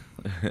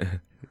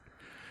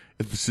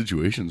 If the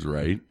situation's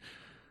right.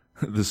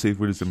 The safe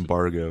word is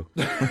embargo.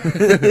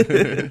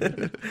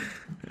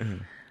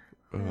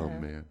 Oh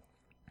man,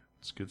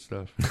 it's good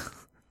stuff.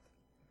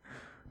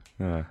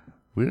 Uh,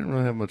 We didn't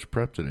really have much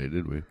prep today,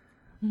 did we?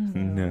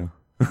 no.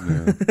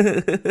 No.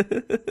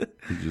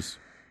 We just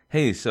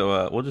Hey,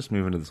 so we'll just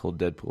move into this whole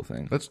Deadpool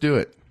thing. let's do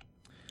it.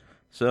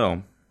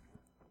 So,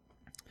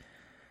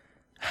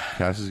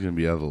 Cassie's gonna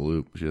be out of the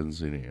loop. She hasn't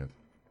seen it yet.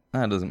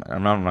 it doesn't matter.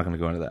 I'm not going to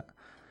go into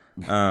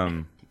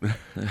that.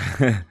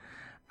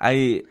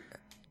 I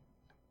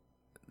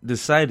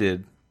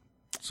decided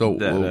So,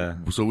 that,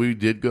 so we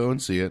did go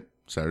and see it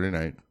Saturday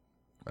night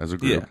as a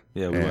group.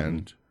 Yeah, we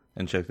went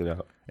and checked it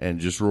out. And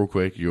just real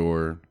quick,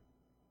 your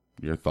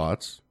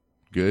thoughts?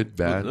 Good,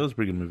 bad? That was a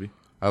pretty good movie.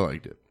 I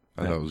liked it.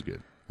 I Yeah. thought it was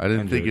good. I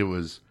didn't enjoyed think it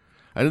was.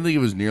 I didn't think it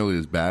was nearly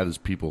as bad as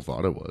people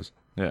thought it was.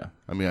 Yeah.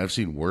 I mean, I've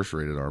seen worse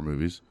rated R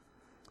movies,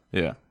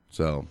 Yeah.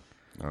 so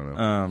I don't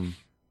know.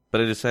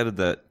 But I decided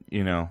that,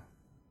 in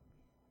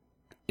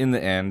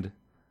the end,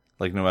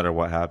 like no matter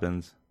what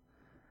happens,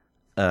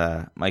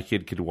 my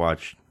kid could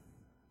watch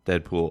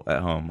Deadpool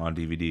at home on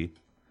DVD.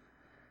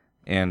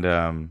 And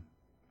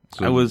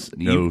So I was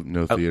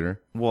no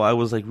theater. Well, I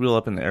was like real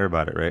up in the air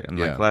about it, right? And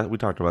Yeah. like we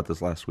talked about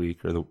this last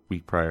week or the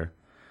week prior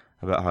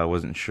about how I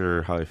wasn't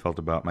sure how I felt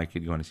about my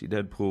kid going to see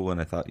Deadpool, and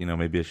I thought,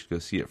 maybe I should go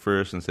see it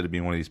first instead of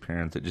being one of these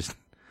parents that just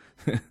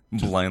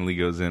blindly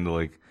goes in to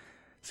like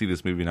see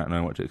this movie not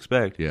knowing what to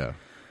expect. Yeah,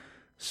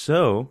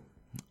 So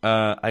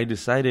I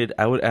decided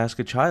I would ask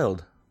a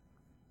child.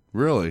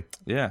 really.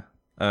 Yeah.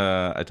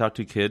 I talked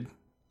to a kid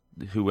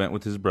who went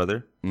with his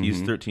brother.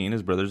 He's 13,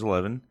 his brother's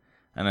 11.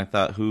 And I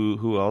thought,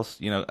 who else?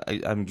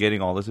 I'm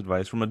getting all this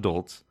advice from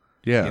adults.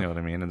 Yeah, You know what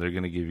I mean? And they're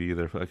going to give you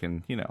their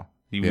fucking, Yeah.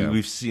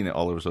 we've seen it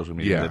all over social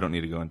media. Yeah. They don't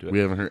need to go into it. we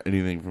haven't heard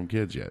anything from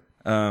kids yet.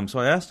 So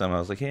I asked him, I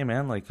was like, hey,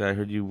 man, like, I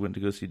heard you went to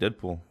go see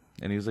Deadpool.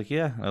 And he was like,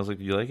 yeah. And I was like,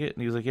 did you like it?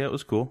 And he was like, yeah, it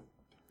was cool.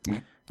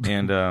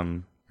 And,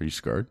 Are you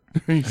scarred?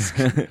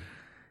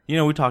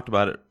 we talked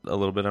about it a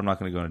little bit. I'm not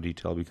going to go into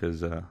detail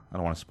because I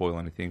don't want to spoil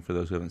anything for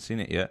those who haven't seen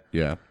it yet.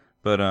 Yeah.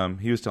 But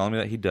he was telling me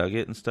that he dug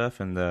it and stuff,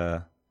 and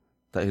that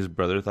his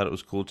brother thought it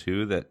was cool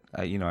too. That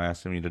I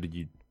asked him, did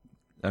you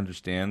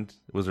understand?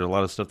 Was there a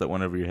lot of stuff that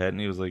went over your head?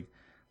 And he was like,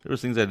 there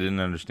was things I didn't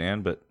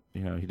understand, but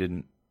he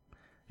didn't.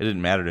 It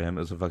didn't matter to him.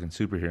 It was a fucking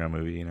superhero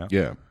movie,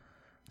 Yeah.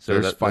 So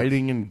There's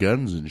fighting and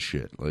guns and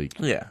shit. Like,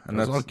 yeah, and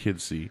that's all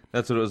kids see.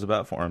 That's what it was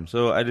about for him.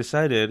 So I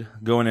decided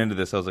going into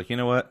this, I was like, you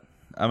know what?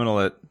 I'm gonna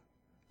let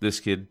this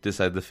kid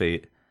decide the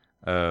fate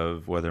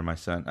of whether my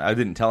son. I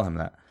didn't tell him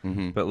that,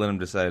 but let him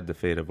decide the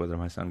fate of whether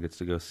my son gets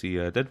to go see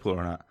Deadpool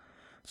or not.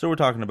 So we're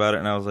talking about it,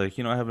 and I was like,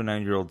 I have a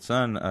 9-year-old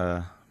son.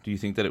 Do you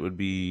think that it would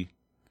be,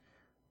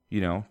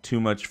 too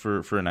much for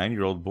a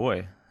 9-year-old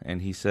boy?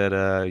 And he said,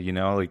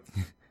 like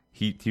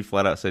he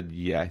flat out said,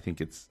 yeah, I think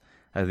it's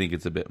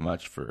a bit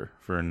much for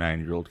a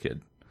 9-year-old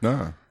kid.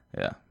 Nah.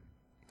 Yeah.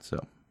 So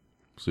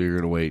you're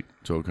gonna wait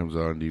till it comes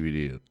out on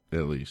DVD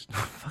at least.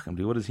 fuck him,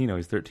 dude. What does he know?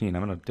 He's 13.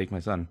 I'm gonna take my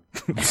son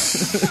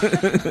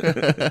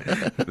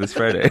this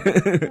Friday.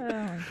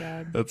 Oh my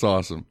god. That's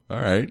awesome.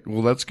 All right.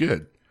 Well, that's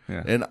good.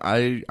 Yeah. And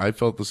I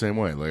felt the same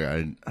way. Like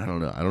I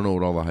don't know. I don't know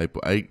what all the hype.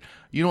 I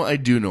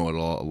do know what a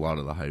lot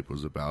of the hype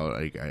was about.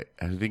 I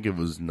think it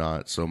was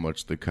not so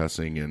much the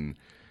cussing and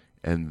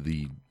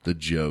the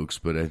jokes,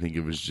 but I think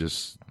it was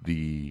just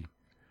the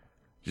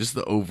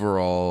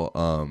overall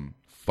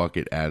fuck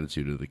it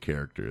attitude of the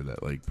character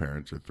that like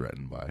parents are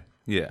threatened by.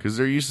 Yeah. Because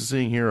they're used to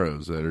seeing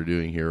heroes that are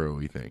doing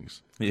hero-y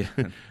things. Yeah.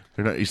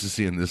 They're not used to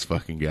seeing this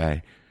fucking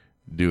guy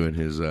doing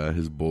his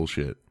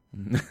bullshit.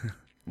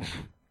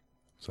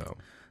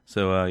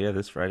 So yeah,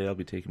 this Friday I'll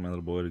be taking my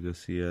little boy to go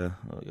see. I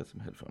got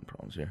some headphone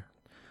problems here.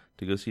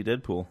 To go see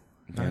Deadpool.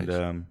 Nice.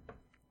 And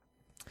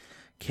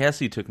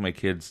Cassie took my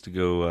kids to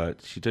go.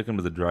 She took them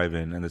to the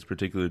drive-in, and this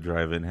particular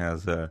drive-in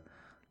has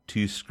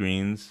 2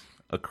 screens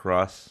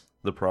across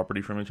the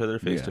property from each other,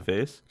 face to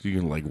face. So you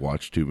can like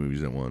watch 2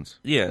 movies at once.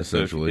 Yeah,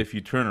 essentially. So if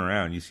you turn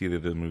around, you see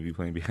the movie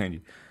playing behind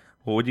you.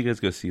 Well, what did you guys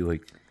go see?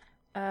 Like,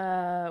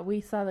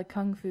 we saw the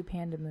Kung Fu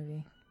Panda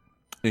movie.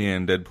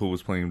 And Deadpool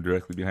was playing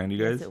directly behind you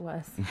guys? Yes, it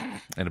was.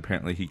 And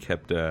apparently he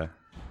kept...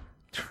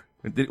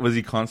 was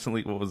he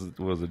constantly... What was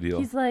the deal?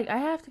 He's like, I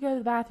have to go to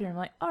the bathroom. I'm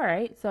like, all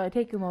right. So I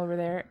take him over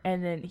there.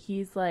 And then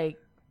he's like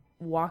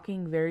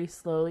walking very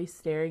slowly,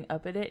 staring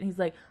up at it. And he's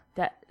like,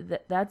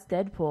 that's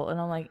Deadpool.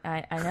 And I'm like,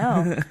 I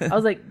know. I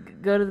was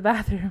like, go to the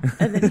bathroom.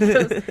 And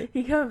then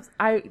he comes,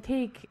 I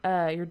take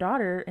your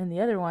daughter and the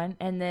other one.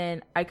 And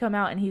then I come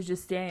out and he's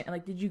just standing. I'm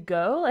like, did you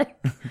go? Like,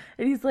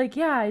 and he's like,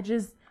 yeah, I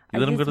just... You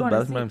let him go to the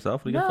bathroom by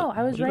himself? No,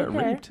 I was right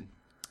there. Raped?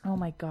 Oh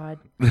my God.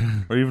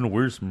 Or even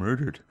worse,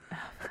 murdered.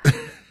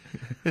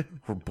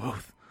 Or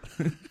both.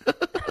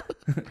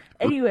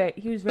 Anyway,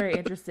 he was very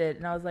interested,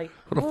 and I was like,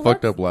 what a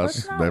fucked up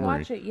let's memory. not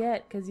watch it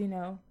yet, because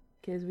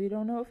we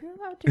don't know if you're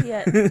allowed to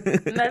yet,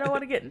 and I don't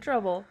want to get in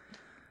trouble.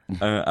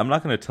 I'm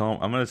not going to tell him.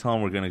 I'm going to tell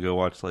him we're going to go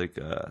watch like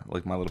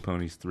My Little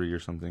Ponies 3 or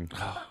something.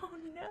 Oh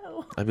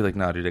no. I'd be like,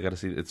 nah, dude, I got to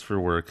see it. It's for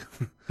work.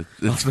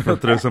 It's for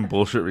throw some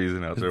bullshit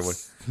reason out there.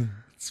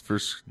 It's for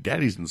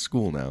daddy's in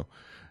school now.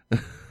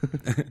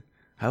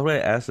 How would I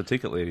ask the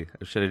ticket lady?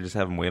 Should I just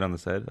have him wait on the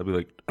side? I'd be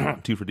like,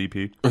 2 for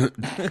DP.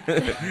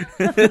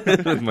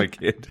 With my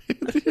kid.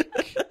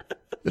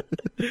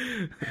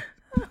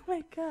 Oh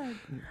my God.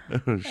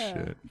 Oh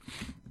shit.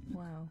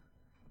 Wow.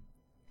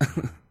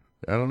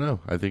 I don't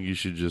know. I think you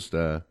should just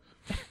is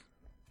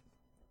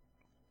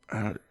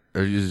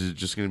it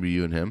just going to be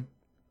you and him?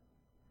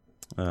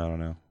 I don't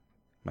know.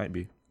 Might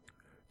be.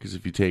 Because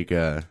if you take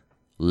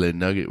Lynn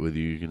Nugget with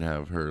you, you can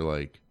have her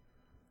like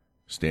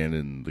stand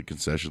in the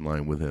concession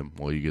line with him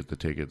while you get the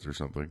tickets or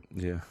something.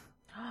 Yeah.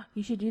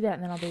 You should do that,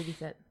 and then I'll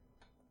babysit.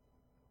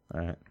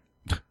 All right.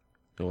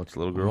 Go watch the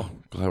little girl. Oh,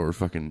 glad we're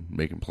fucking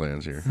making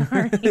plans here.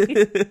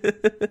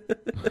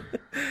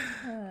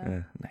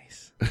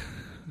 Nice.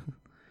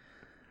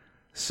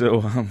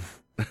 So,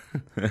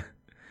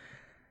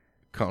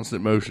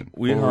 constant motion,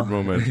 forward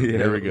momentum. Yeah,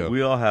 there we go.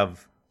 We all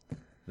have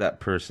that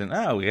person.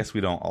 I guess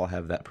we don't all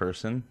have that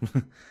person.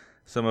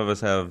 Some of us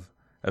have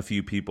a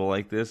few people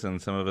like this,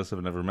 and some of us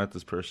have never met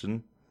this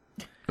person.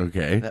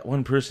 Okay. That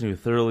one person who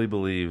thoroughly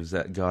believes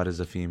that God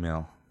is a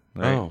female.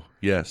 Right? Oh,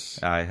 yes.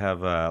 I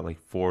have like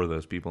 4 of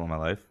those people in my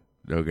life.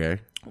 Okay.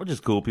 We're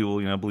just cool people,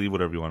 believe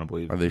whatever you want to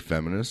believe. Are they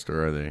feminist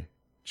or are they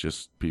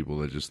just people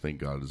that just think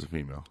God is a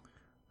female?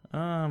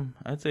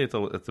 I'd say it's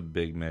a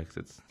big mix.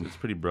 It's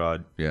pretty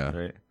broad. Yeah.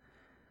 Right.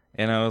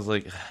 And I was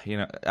like,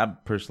 I'm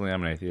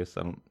an atheist.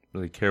 I don't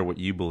really care what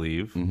you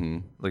believe. Mm-hmm.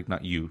 Like,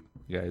 not you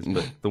guys,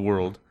 but the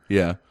world.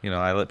 Yeah.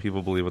 I let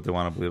people believe what they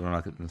want to believe. I'm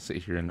not going to sit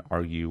here and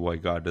argue why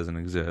God doesn't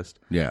exist.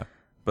 Yeah.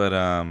 But,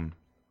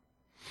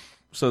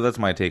 so that's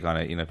my take on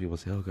it. People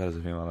say, oh, God is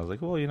a female. And I was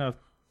like, well, if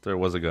there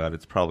was a God,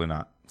 it's probably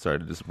not. Sorry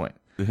to disappoint.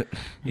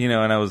 And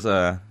I was,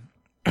 I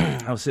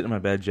was sitting in my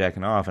bed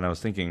jacking off, and I was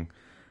thinking,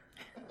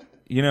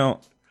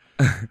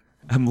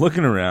 I'm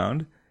looking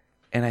around,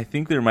 and I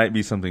think there might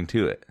be something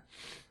to it.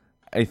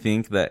 I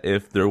think that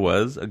if there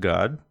was a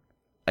God,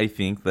 I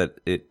think that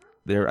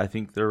I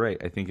think they're right.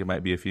 I think it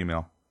might be a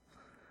female.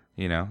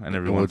 And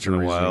every once in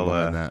a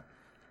while,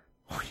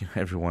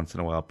 every once in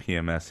a while,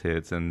 PMS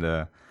hits,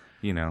 and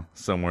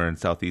somewhere in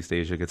Southeast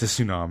Asia gets a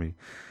tsunami.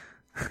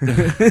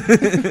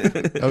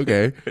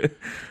 Okay.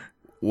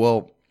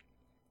 Well,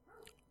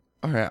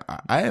 all right.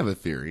 I have a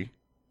theory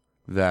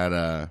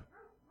that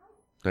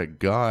that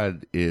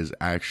God is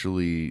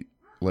actually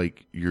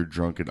like your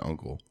drunken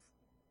uncle.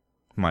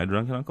 My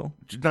drunken uncle?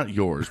 Not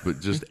yours,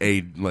 but just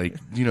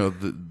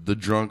the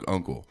drunk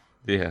uncle.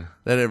 Yeah.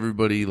 That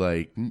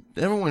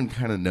everyone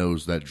kind of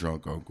knows that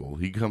drunk uncle.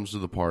 He comes to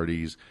the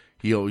parties.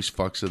 He always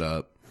fucks it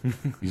up.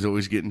 He's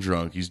always getting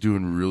drunk. He's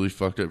doing really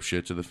fucked up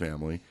shit to the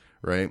family,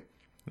 right?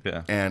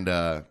 Yeah. And,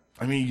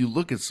 you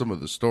look at some of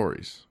the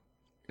stories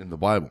in the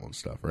Bible and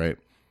stuff, right?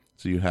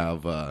 So you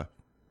have,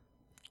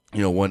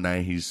 one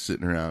night he's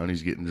sitting around,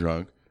 he's getting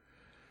drunk,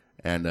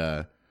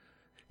 and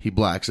he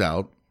blacks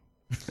out,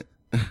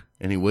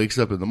 and he wakes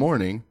up in the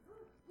morning,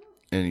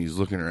 and he's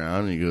looking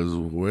around, and he goes,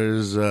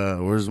 "Where's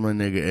my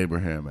nigga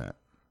Abraham at?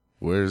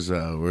 Where's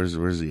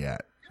he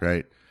at?"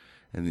 Right?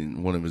 And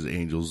then one of his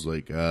angels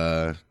like,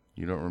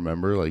 "You don't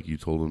remember? Like you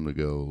told him to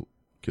go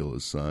kill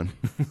his son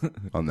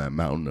on that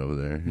mountain over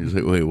there." He's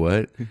like, "Wait,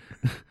 what?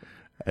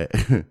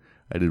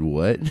 I did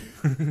what?"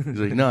 He's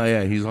like, "No,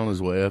 yeah, he's on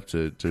his way up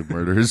to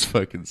murder his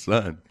fucking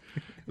son."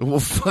 Well,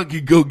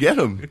 fucking go get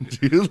him,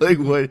 dude. Like,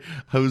 what?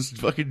 I was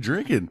fucking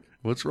drinking.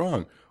 What's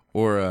wrong?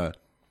 Or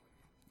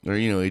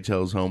he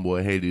tells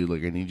homeboy, hey, dude,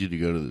 like, I need you to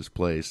go to this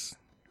place.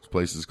 This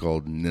place is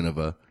called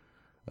Nineveh.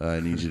 I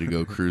need you to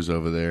go cruise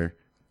over there.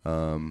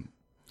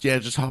 Yeah,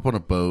 just hop on a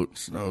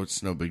boat.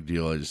 It's no big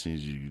deal. I just need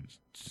you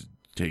to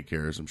take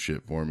care of some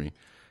shit for me.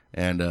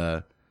 And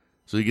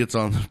so he gets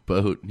on the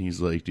boat, and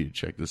he's like, dude,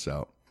 check this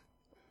out.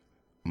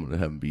 I'm going to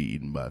have him be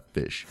eaten by a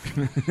fish.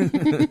 He's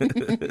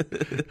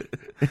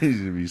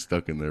going to be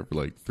stuck in there for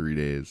like 3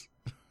 days.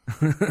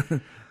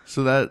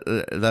 So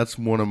that's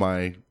one of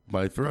my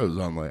throws.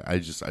 I'm like, I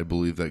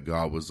believe that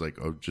God was like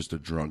just a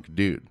drunk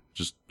dude.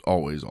 Just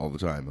always, all the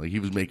time. Like, he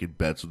was making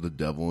bets with the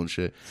devil and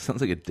shit. Sounds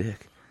like a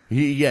dick.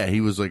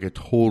 He was like a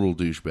total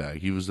douchebag.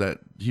 He was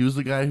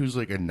the guy who's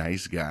like a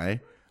nice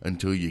guy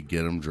until you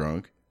get him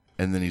drunk,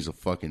 and then he's a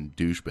fucking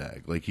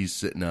douchebag. Like, he's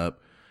sitting up.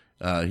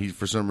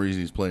 For some reason,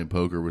 he's playing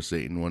poker with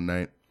Satan one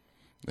night,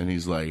 and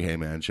he's like, hey,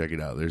 man, check it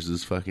out. There's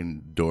this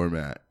fucking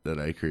doormat that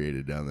I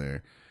created down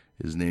there.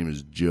 His name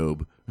is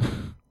Job,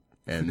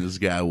 and this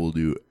guy will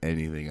do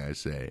anything I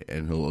say,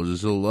 and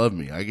he'll love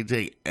me. I can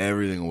take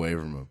everything away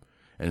from him,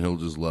 and he'll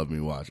just love me.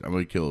 Watch. I'm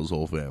going to kill his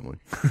whole family.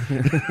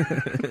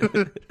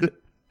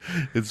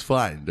 It's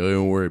fine. Don't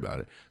even worry about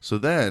it. So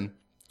then,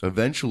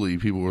 eventually,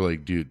 people were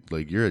like, dude,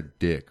 like, you're a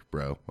dick,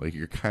 bro. Like,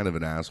 you're kind of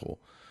an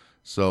asshole.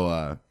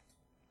 So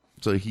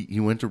he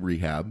went to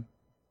rehab,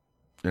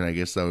 and I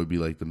guess that would be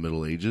like the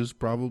Middle Ages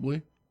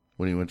probably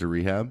when he went to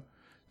rehab.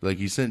 Like,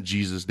 he sent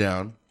Jesus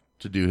down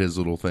to do his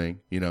little thing,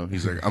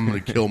 He's like, I'm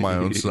going to kill my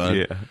own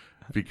son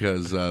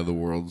because the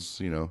world's,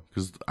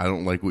 because I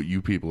don't like what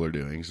you people are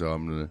doing, so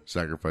I'm going to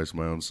sacrifice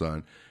my own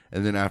son.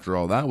 And then after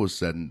all that was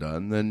said and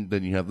done,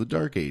 then you have the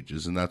Dark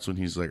Ages, and that's when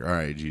he's like, all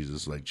right,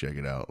 Jesus, like, check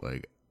it out,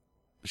 like,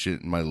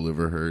 shit, my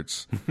liver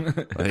hurts.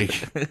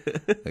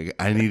 like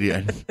I need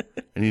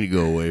to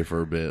go away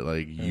for a bit.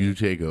 Like, you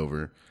take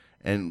over.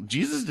 And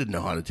Jesus didn't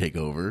know how to take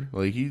over.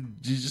 Like, he's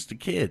just a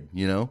kid,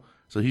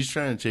 So he's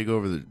trying to take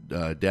over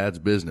the dad's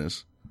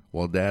business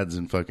while dad's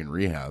in fucking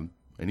rehab,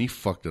 and he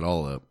fucked it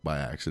all up by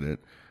accident.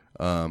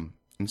 And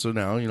so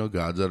now,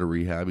 God's out of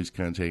rehab. He's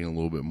kind of taking a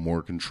little bit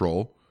more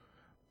control.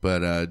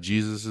 But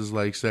Jesus is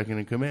like second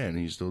in command.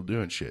 He's still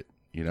doing shit,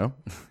 Yeah.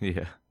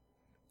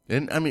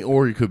 And I mean,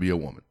 or he could be a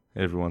woman.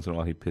 Every once in a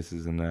while, he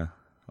pisses in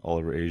all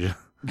over Asia.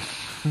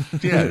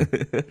 Yeah.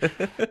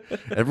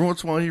 Every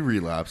once in a while, he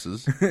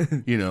relapses.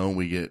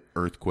 We get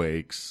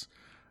earthquakes,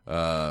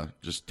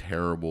 just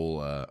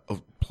terrible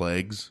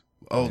plagues.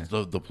 Oh,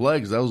 yeah. The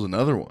plagues, that was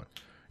another one.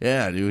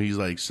 Yeah, dude, he's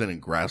like sending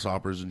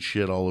grasshoppers and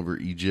shit all over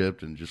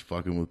Egypt and just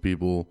fucking with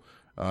people.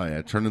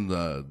 Turning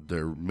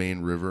their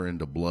main river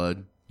into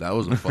blood. That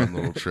was a fun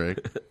little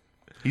trick.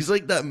 He's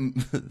like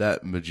that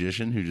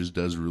magician who just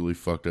does really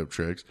fucked up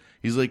tricks.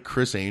 He's like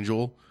Chris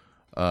Angel.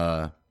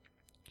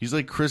 He's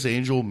like Chris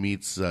Angel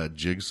meets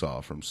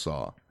Jigsaw from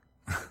Saw.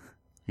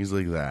 He's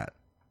like that.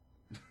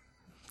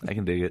 I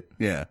can dig it.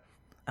 Yeah.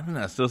 I don't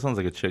know. It still sounds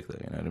like a chick, though.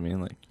 You know what I mean?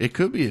 Like, it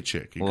could be a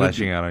chick.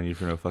 Lashing out on you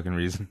for no fucking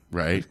reason.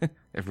 Right?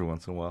 Every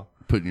once in a while.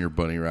 Putting your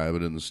bunny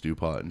rabbit in the stew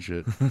pot and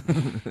shit.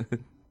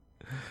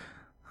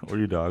 Or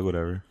your dog,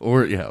 whatever.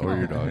 Or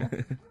your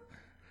dog.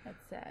 That's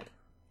sad.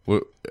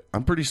 Well,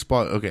 I'm pretty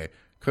okay.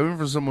 Coming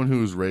from someone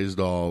who was raised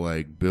all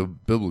like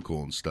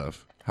biblical and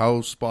stuff,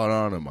 how spot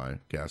on am I,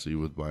 Cassie,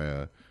 with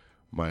my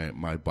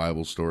my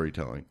Bible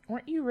storytelling?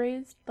 Weren't you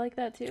raised like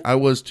that too? I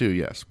was too,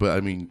 yes. But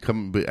I mean,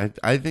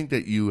 I think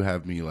that you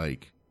have me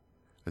like,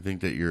 I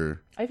think that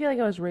you're. I feel like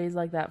I was raised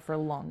like that for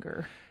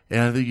longer. And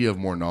I think you have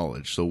more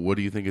knowledge. So, what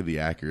do you think of the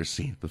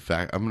accuracy?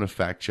 I'm going to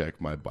fact check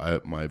my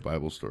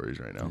Bible stories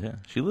right now. Yeah,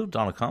 she lived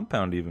on a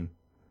compound, even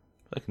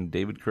fucking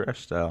David Koresh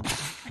style.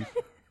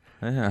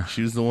 Yeah,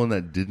 she was the one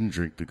that didn't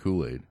drink the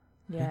Kool-Aid.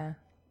 Yeah,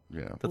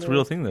 yeah, that's a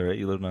real thing, though, right?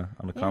 You lived on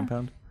a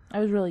compound. I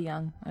was really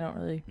young. I don't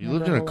really. You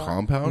lived in a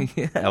compound?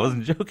 Yeah, I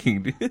wasn't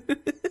joking, dude.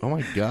 Oh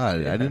my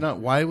god, I did not.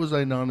 Why was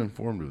I not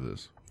informed of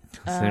this?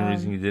 Same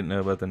reason you didn't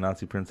know about the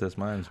Nazi princess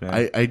mimes,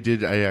 man. I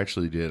did. I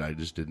actually did. I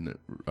just didn't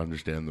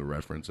understand the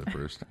reference at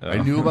first. I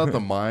knew about the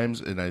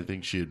mimes, and I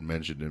think she had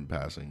mentioned in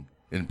passing.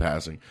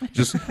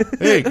 Just,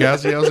 hey,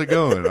 Cassie, how's it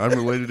going? I'm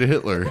related to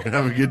Hitler.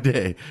 Have a good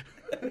day.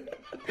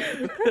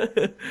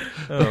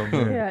 Oh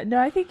man. Yeah, no,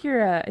 I think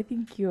you're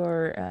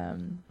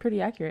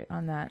pretty accurate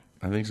on that.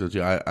 I think so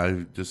too.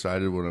 I've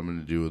decided what I'm going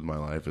to do with my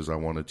life is I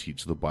want to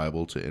teach the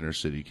Bible to inner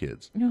city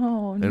kids.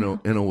 No.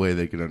 In a way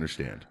they can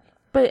understand.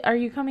 But are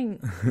you coming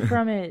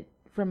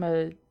from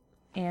a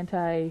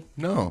anti?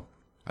 No,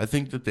 I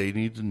think that they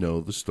need to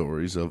know the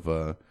stories of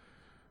the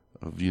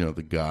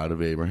God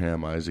of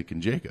Abraham, Isaac,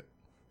 and Jacob.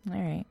 All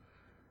right.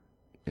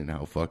 And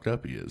how fucked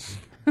up he is.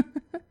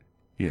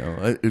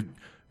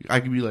 I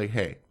could be like,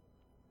 hey,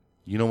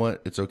 you know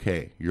what? It's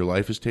okay. Your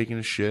life is taking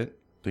a shit.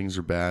 Things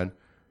are bad.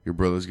 Your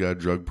brother's got a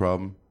drug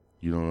problem.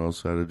 You know who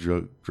else had a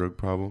drug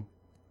problem?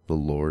 The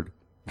Lord.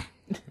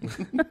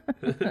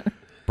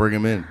 Bring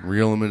him in.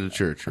 Reel him into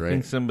church, right? I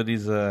think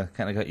somebody's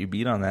kind of got you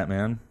beat on that,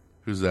 man.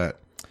 Who's that?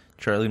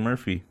 Charlie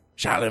Murphy.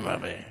 Charlie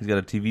Murphy. He's got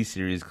a TV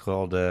series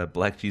called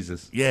Black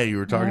Jesus. Yeah, you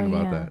were talking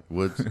about yeah. that.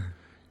 What's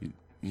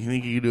you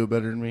think you can do it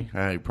better than me?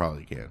 I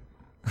probably can.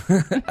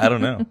 I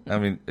don't know. I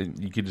mean,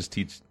 you could just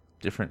teach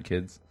different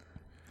kids.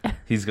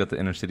 He's got the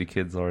inner city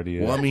kids already.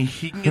 Well, I mean,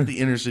 he can get the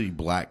inner city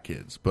black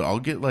kids, but I'll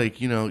get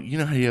like you know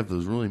how you have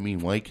those really mean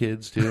white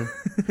kids too,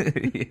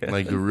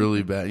 like the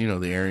really bad,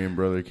 the Aryan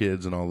brother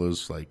kids and all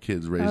those like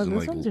kids raised Oh, in those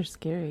like ones are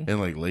scary. and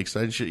like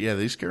lakeside and shit. Yeah,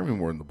 they scare me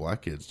more than the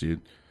black kids,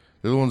 dude.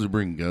 They're the ones who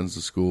bring guns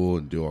to school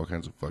and do all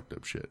kinds of fucked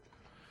up shit.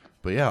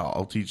 But yeah,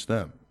 I'll teach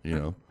them.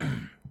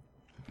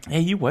 Hey,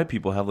 you white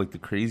people have like the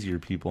crazier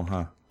people,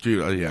 huh?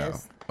 Dude. Yeah,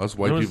 Yes. us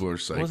white What people are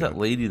was, psycho. what was that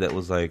lady that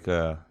was like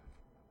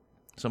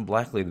some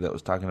black lady that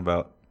was talking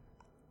about?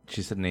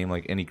 She said name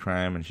like any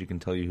crime and she can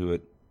tell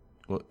you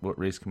what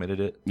race committed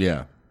it.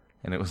 Yeah,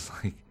 And it was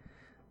like,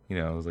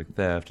 it was like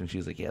theft, and she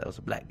was like, "Yeah, that was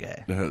a black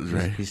guy. that was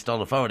right. He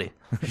stole a 40."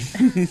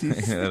 You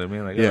know what I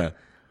mean? Like, Yeah.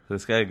 So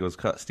this guy goes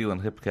caught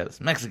stealing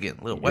hubcaps. Mexican,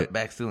 little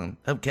wetback stealing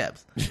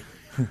hubcaps.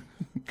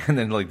 And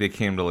then like they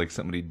came to like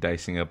somebody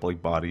dicing up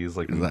like bodies,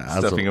 like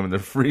stuffing them in the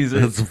freezer.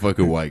 That's a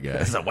fucking white guy.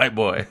 That's a white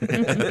boy.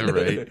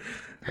 Right?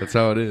 That's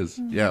how it is.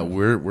 Yeah,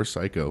 we're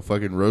psycho.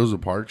 Fucking Rosa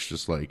Parks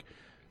just like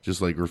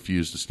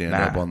refused to stand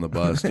up on the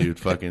bus, dude.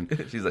 Fucking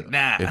She's like,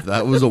 nah. if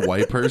that was a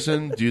white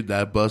person, dude,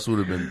 that bus would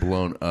have been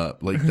blown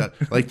up. Like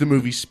that, like the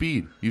movie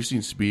Speed. You've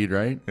seen Speed,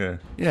 right? Yeah.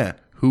 Yeah.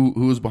 Who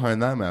was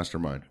behind that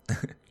mastermind?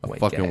 A White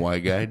fucking guy.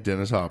 white guy,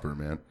 Dennis Hopper,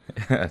 man.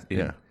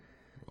 Yeah.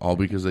 All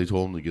because they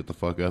told him to get the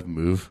fuck up and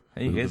move.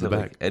 Hey, you move guys to have the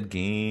like Ed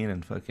Gein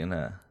and fucking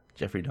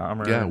Jeffrey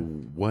Dahmer. Yeah,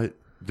 what?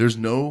 There's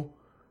no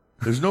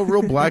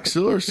real black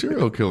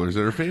serial killers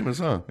that are famous,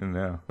 huh?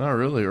 No. Not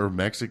really, or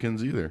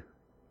Mexicans either.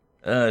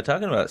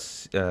 Talking about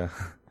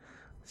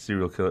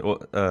serial killer.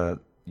 Well,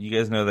 you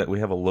guys know that we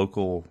have a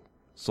local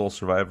sole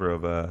survivor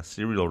of a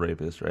serial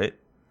rapist, right?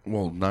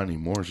 Well, not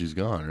anymore. She's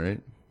gone,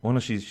 right? Well, no,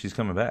 she's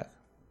coming back.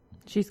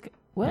 She's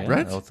what? Yeah,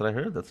 Right? that's what I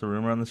heard. That's a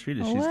rumor on the street.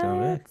 Is she's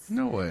coming back?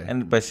 No way.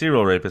 And by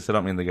serial rapist, I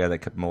don't mean the guy that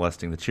kept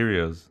molesting the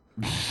Cheerios.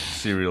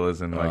 Serial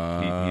is in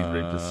like he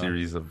raped a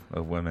series of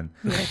women.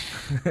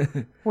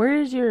 Where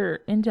is your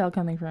intel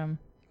coming from?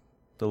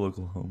 The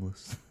local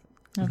homeless.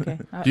 Okay,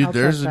 Dude, I'll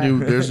there's trust a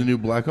that. there's a new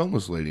black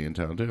homeless lady in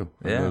town too.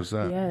 I Yeah. noticed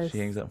that. Yes. She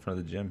hangs out in front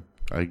of the gym.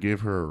 I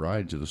gave her a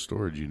ride to the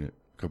storage unit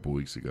a couple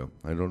weeks ago.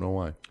 I don't know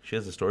why. She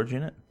has a storage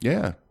unit?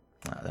 Yeah,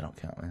 Nah, that don't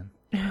count, man.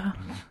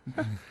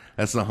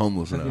 that's not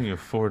homeless How can enough. you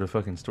afford a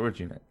fucking storage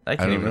unit? I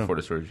can't don't even know. afford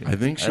a storage unit. I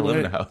think she live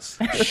in a might- house.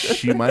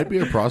 She might be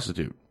a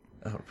prostitute.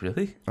 Oh,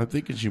 really? I'm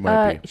thinking she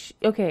might be.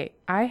 Okay,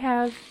 I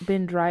have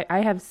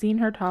I have seen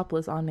her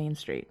topless on Main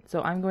Street,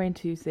 so I'm going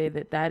to say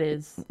that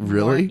is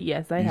Really?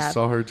 Yes, I you have.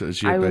 saw her.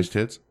 She had I nice was-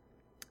 tits.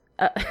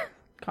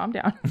 Calm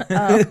down.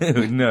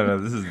 No,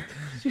 this is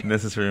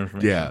necessary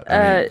information. Yeah.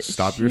 I mean,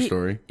 stop your she-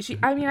 story.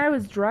 I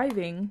was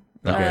driving.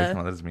 Okay,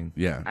 well, that doesn't mean.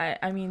 Yeah,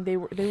 I mean, they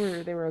were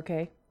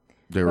okay.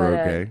 they were But,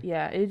 okay.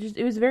 yeah,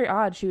 it was very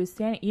odd. She was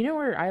standing. You know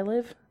where I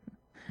live?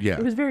 Yeah.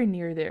 It was very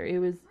near there. It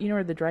was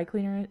where the dry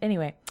cleaner is.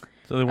 Anyway,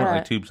 So they weren't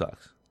like tube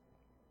socks.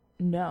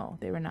 no,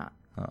 they were not.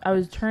 Oh. I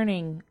was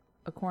turning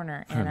a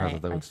corner and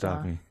Not that I would saw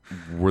stop me.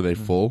 Were they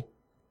full?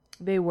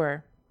 They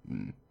were.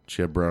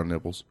 She had brown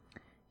nipples,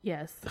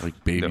 Yes.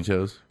 like baby No.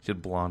 toes. She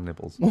had blonde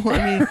nipples. Well,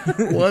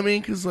 I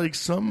mean, because like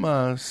some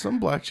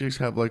black chicks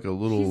have like a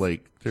little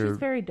She's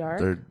very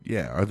dark.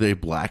 Are they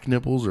black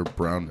nipples or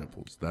brown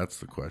nipples? That's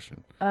the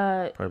question.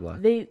 Probably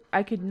black.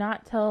 I could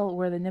not tell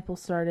where the nipple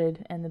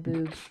started and the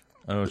boobs.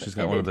 Oh, she's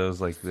got one of those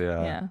like the.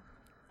 Yeah.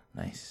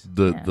 Nice.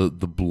 The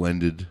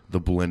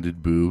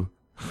blended boob,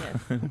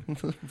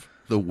 Yes.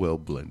 the well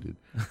blended.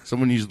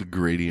 Someone used the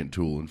gradient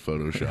tool in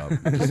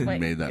Photoshop and just Oh my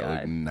made that God.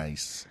 look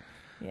nice.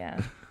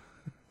 Yeah.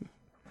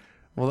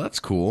 Well, that's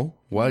cool.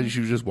 Why? She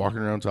was just walking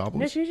around No,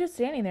 topless. she was just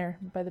standing there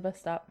by the bus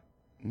stop.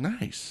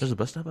 Nice. There's a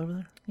bus stop over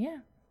there. Yeah.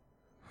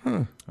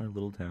 Our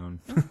little town.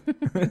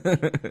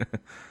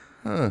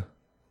 Huh.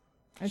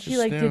 And Just she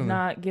like did standing there.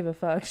 not give a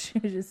fuck. She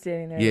was just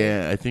standing there.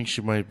 Yeah, I think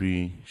she might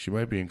be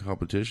in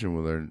competition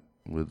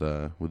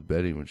with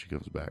Betty when she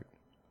comes back.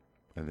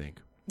 I think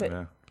But-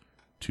 yeah.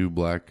 2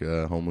 black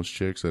homeless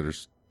chicks that are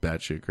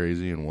batshit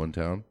crazy in one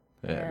town.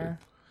 Yeah.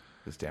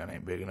 This town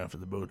ain't big enough for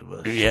the both of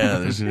us. Yeah,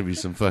 there's gonna be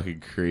some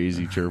fucking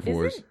crazy turf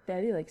wars. Isn't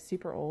Betty like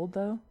super old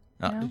though?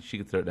 No? She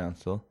could throw it down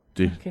still.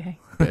 Dude, Okay.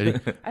 Betty, I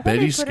thought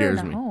Betty they put her in scares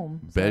a me.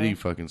 home, so- Betty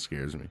fucking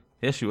scares me.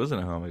 Yeah, she was in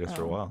a home, I guess,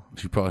 for a while.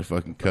 She probably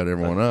fucking cut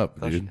everyone up,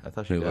 thought dude. I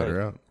thought she they let died.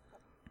 her out.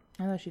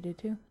 I thought she did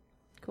too.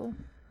 Cool.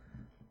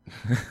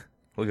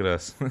 Look at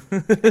us.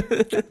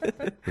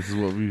 This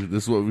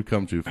is what we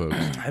come to, folks.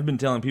 I've been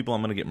telling people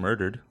I'm gonna get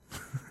murdered.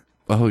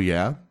 Oh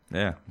yeah,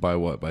 Yeah. by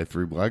what? By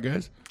 3 black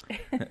guys?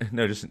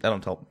 No, just I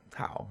don't tell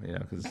how.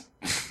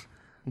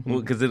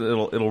 Because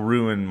it'll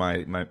ruin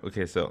my.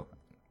 Okay, so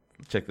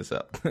check this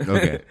out.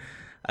 Okay.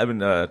 I've been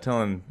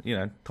telling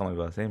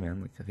about, hey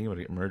man, like I think I'm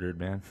gonna get murdered,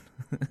 man,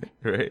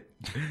 right?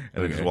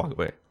 And then just walk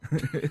away.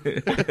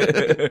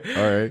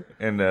 All right.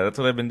 And that's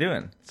what I've been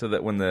doing, so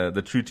that when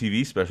the True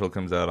TV special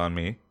comes out on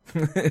me,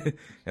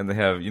 and they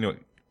have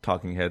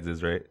Talking Heads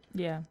is, right?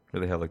 Yeah.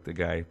 Where they have like the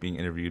guy being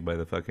interviewed by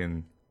the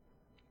fucking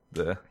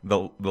the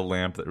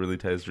lamp that really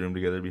ties the room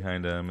together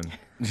behind him, and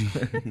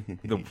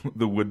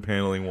the wood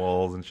paneling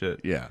walls and shit.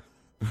 Yeah.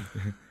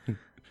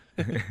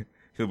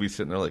 He'll be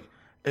sitting there like,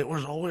 it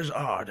was always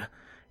odd.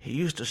 He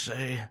used to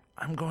say,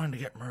 I'm going to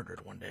get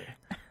murdered one day.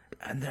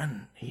 And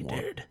then he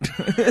did.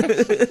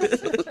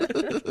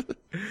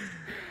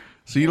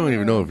 So you don't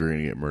even know if you're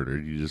going to get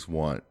murdered. You just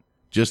want,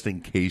 just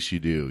in case you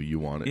do, you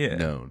want it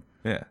known.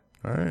 Yeah.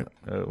 All right.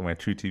 My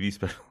True TV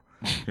special.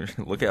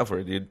 Look out for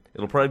it, dude.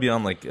 It'll probably be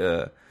on like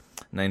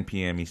 9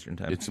 p.m. Eastern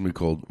time. It's going to be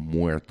called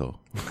Muerto.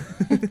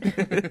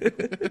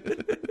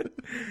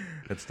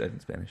 That's dead in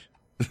Spanish.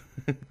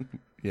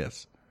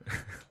 Yes.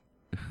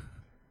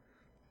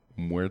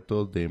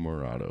 Muerto de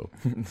Morado.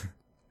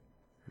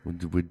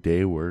 Would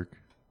day work?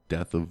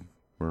 Death of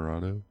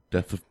Morado?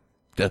 Death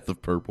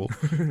of Purple?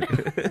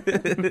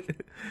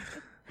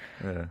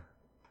 Yeah.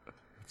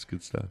 That's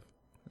good stuff.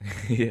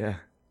 Yeah.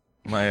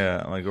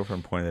 My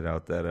girlfriend pointed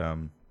out that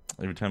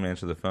every time I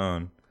answer the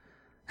phone,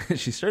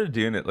 she started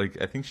doing it like,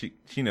 I think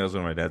she knows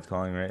when my dad's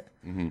calling, right?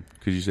 Mm-hmm.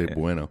 Because you say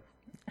bueno.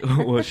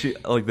 Well, she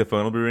like the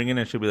phone will be ringing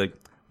and she'll be like,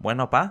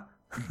 "Bueno pa,"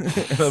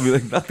 and I'll be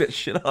like, "Knock that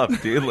shit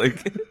off, dude!"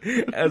 Like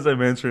as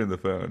I'm answering the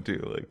phone too,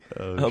 like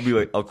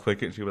I'll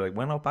click it and she'll be like,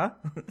 "Bueno pa,"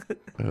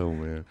 Oh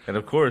man! and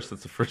of course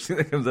that's the first thing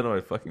that comes out of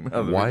my fucking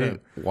mouth.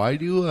 Why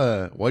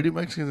do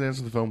Mexicans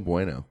answer the phone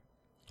bueno?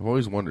 I've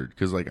always wondered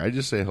because like I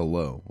just say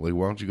hello. Like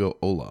why don't you go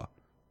hola,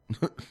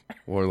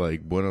 or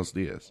like buenos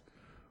dias,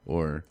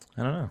 or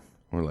I don't know,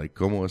 or like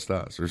como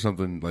estás, or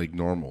something like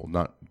normal,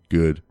 not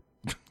good.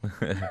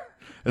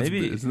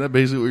 Maybe isn't that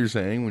basically what you're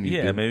saying when you?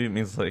 Yeah, maybe it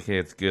means like, hey,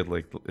 it's good,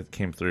 like it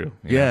came through.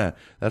 Yeah,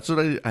 that's what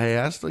I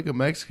asked like a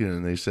Mexican,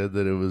 and they said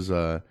that it was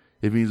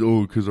it means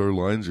because our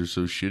lines are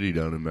so shitty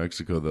down in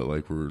Mexico that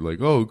like we're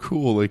like, oh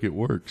cool, like it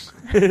works.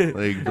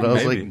 Like, but I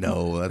was like,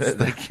 no,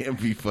 that can't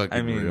be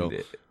fucking real.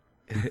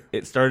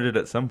 It started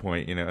at some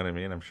point, you know what I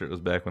mean? I'm sure it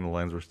was back when the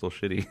lines were still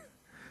shitty.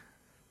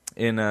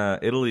 In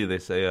Italy, they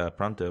say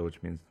pronto,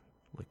 which means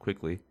like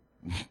quickly.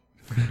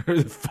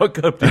 Hurry the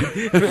fuck up,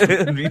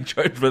 dude. I'm being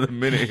charged by the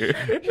minute here.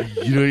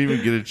 You don't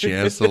even get a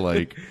chance to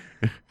like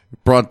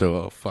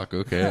pronto. Oh fuck,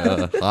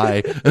 okay.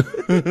 Hi.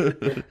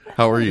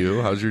 How are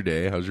you? How's your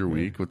day? How's your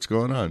week? What's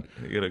going on?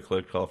 You get a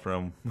collect call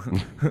from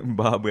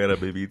Bob. We had a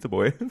baby. It's a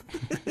boy. Do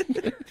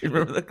you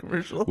remember that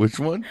commercial? Which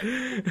one?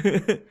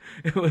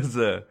 It was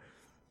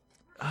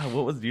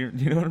what was do you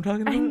know what I'm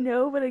talking about? I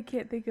know, but I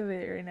can't think of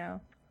it right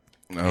now.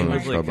 It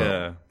was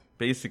like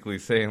basically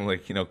saying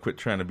like, you know, quit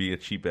trying to be a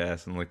cheap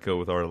ass and like go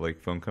with our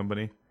like phone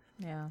company.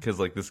 Yeah. Because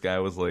like this guy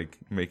was like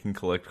making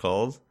collect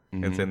calls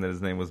and saying that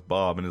his name was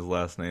Bob and his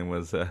last name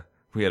was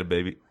we had a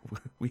baby.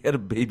 We had a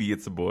baby.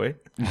 It's a boy.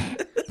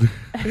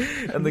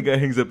 And the guy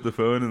hangs up the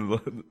phone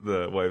and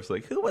the wife's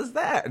like, "Who was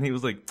that?" And he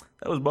was like,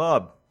 "That was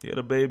Bob. He had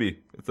a baby.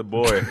 It's a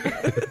boy."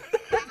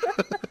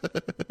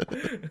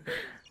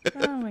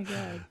 Oh my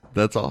god.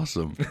 That's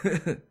awesome.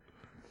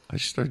 I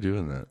should start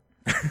doing that.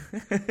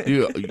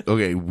 Dude,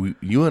 okay,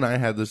 you and I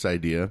had this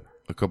idea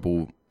a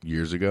couple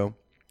years ago,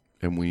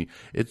 and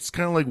it's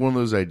kind of like one of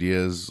those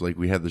ideas, like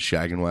we had the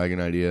Shag and Wagon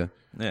idea,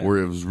 where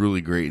it was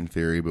really great in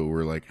theory, but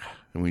we're like,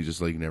 and we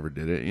just like never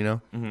did it, you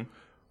know? Mm-hmm.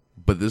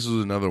 But this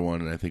was another one,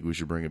 and I think we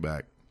should bring it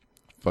back.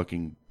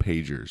 Fucking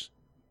pagers.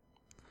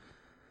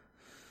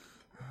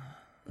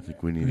 I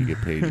think we need to get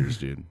pagers,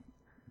 dude.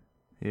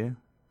 Yeah.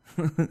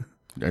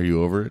 Are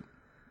you over it?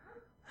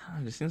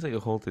 It just seems like a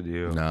whole to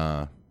do.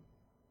 Nah,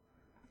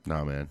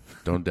 man.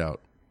 Don't doubt.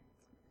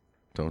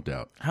 Don't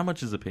doubt. How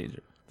much is a pager?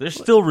 They're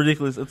still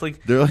ridiculous. It's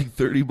like they're like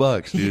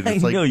 $30, dude. Yeah,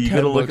 it's like I know. You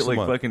gotta look at like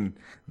month. fucking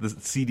the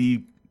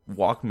CD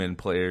Walkman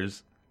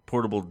players,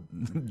 portable.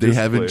 They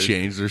haven't players.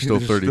 changed. They're still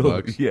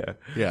 $30. Yeah,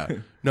 yeah.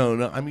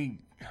 No. I mean,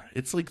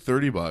 it's like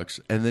 $30,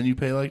 and then you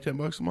pay like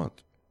 $10 a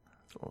month.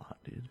 that's a lot,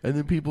 dude. And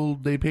then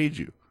they paid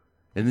you,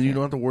 and then you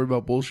don't have to worry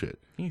about bullshit.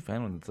 Can you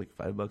find one that's like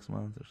 $5 a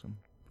month or something?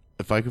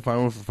 If I could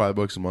find one for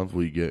 $5 a month,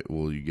 will you get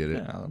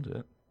it? Yeah, I'll do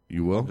it.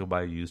 You I'll will? go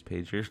buy a used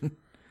pager.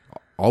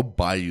 I'll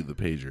buy you the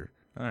pager.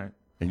 All right.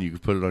 And you can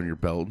put it on your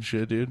belt and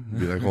shit, dude.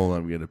 Be like, hold on,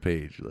 I'm getting a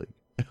page. Like,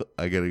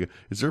 I gotta go.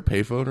 Is there a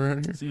payphone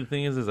around here? See, the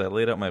thing is I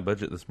laid out my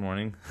budget this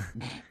morning,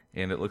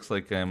 and it looks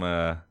like I'm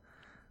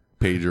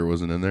Pager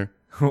wasn't in there.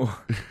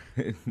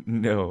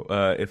 No,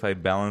 if I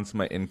balance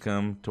my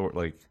income toward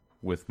like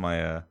with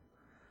my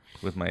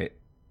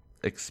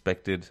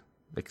expected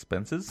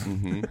expenses,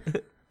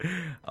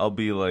 I'll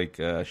be like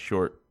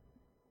short,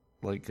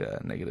 like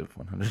negative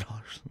 $100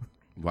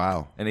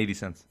 Wow. and 80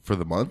 cents. For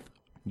the month?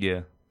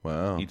 Yeah,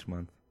 Wow.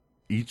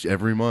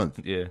 every month.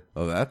 Yeah. Yeah,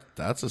 Oh,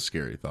 that's a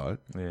scary thought.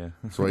 yeah.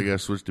 That's why you gotta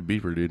switch to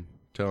beeper, dude. I'm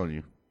telling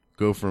you.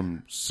 Go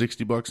from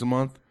 $60 a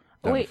month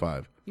down to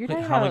 $5. You're Wait,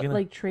 talking how am I about gonna-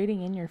 like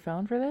trading in your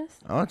phone for this?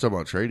 I'm not talking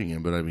about trading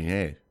in, but I mean,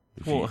 hey,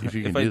 if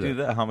you can I do do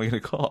that, that, how am I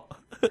going to call?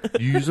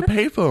 you use a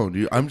payphone,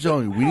 dude. I'm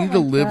telling you, we need to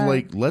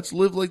live let's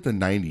live like the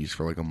 90s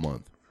for like a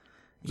month.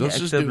 Yeah, Let's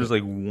just except do there's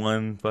it. like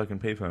one fucking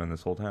payphone in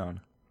this whole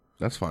town.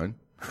 That's fine.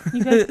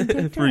 You guys can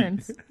take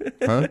turns.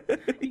 Huh?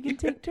 You can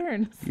take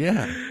turns.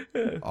 Yeah.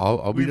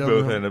 I'll be We down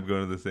both there. end up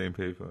going to the same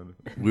payphone.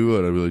 We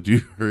would. I'd be like,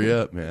 dude, hurry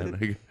up,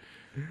 man.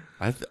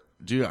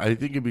 Dude, I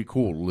think it'd be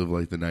cool to live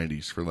like the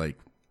 90s for like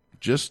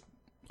just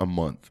a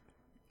month.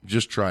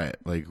 Just try it.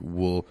 Like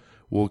we'll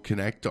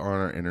connect on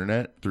our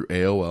internet through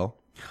AOL.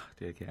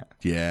 Dude, I can't.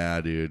 Yeah,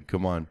 dude,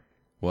 come on.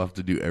 We'll have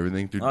to do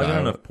everything through I got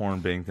dial-up enough porn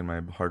banked in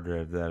my hard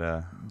drive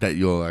that that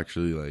you'll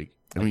actually like.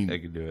 I mean, I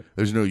could do it.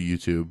 there's no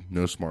YouTube,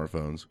 no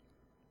smartphones.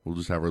 We'll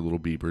just have our little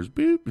beepers,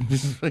 boop. And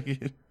just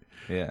like,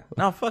 Yeah.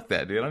 No, fuck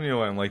that, dude. I don't even know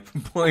why I'm like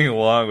playing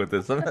along with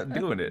this. I'm not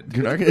doing it.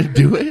 you're not gonna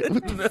do it?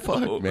 What the No.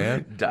 fuck,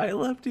 man?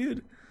 Dial up,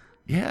 dude.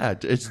 Yeah,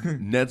 it's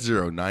net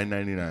zero,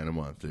 $9.99 a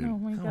month, dude. Oh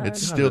my god.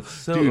 It's God, still that's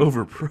so dude,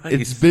 overpriced.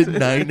 It's been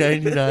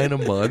 $9.99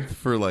 a month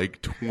for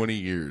like 20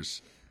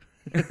 years.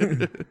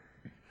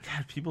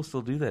 God, people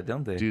still do that,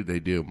 don't they? Dude, they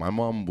do. My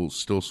mom will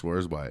still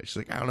swears by it. She's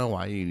like, I don't know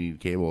why you need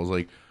cable. I was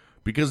like,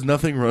 because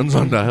nothing runs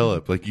on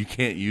dial-up. Like, you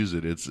can't use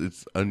it. It's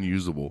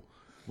unusable.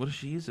 What does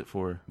she use it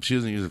for? She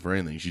doesn't use it for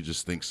anything. She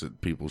just thinks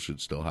that people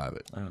should still have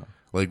it. Oh.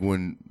 Like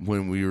when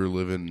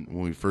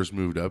we first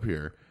moved up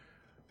here,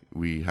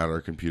 we had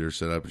our computer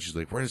set up, and she's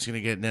like, we're just going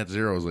to get net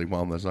zero. I was like,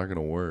 Mom, that's not going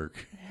to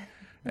work.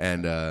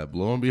 And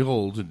lo and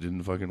behold, it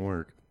didn't fucking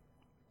work.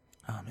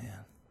 Oh, man.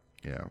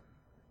 Yeah.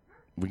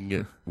 We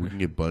can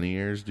get bunny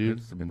ears, dude,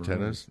 Hurts the brain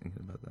antennas. just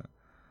thinking about that.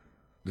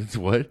 That's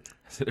what?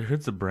 I said it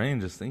hurts the brain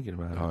just thinking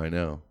about it. Oh, I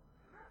know.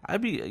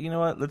 You know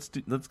what?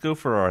 Let's go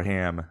for our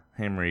ham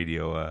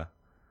radio.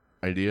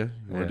 Idea?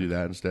 You want Yeah. to do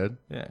that instead?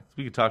 Yeah, 'cause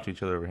we could talk to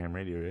each other over ham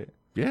radio, right?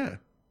 Yeah.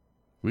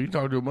 We can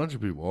talk to a bunch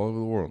of people all over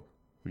the world.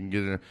 We can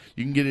get in.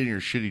 You can get in your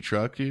shitty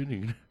truck, dude.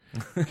 You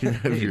can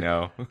have You your,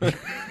 know,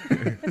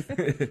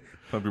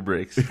 pump your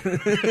brakes.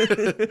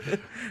 at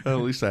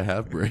least I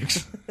have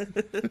brakes.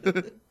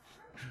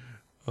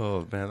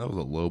 Oh man, that was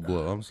a low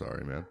blow. I'm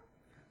sorry, man.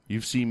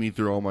 You've seen me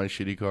through all my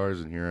shitty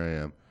cars, and here I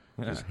am,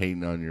 just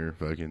hating on your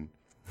fucking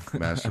I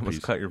masterpiece.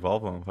 almost caught your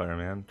Volvo on fire,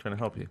 man. I'm trying to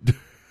help you.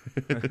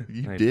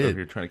 You Over did.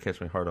 here trying to catch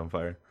my heart on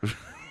fire.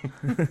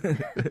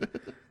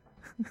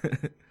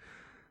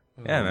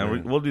 Yeah,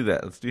 man, we'll do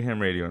that. Let's do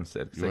ham radio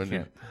instead. 'Cause You I wanna do-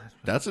 can't.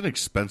 That's an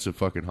expensive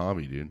fucking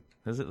hobby, dude.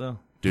 Is it though?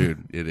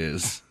 Dude, it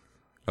is.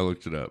 I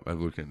looked it up. I've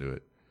looked into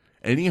it.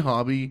 Any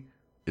hobby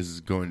is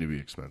going to be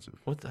expensive.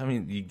 What? I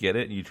mean, you get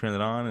it, you turn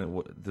it on,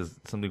 and does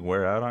something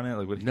wear out on it?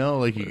 Like what? No,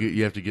 like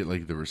you have to get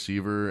like the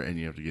receiver, and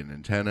you have to get an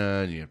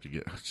antenna, and you have to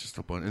get just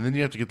a bunch, and then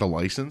you have to get the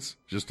license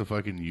just to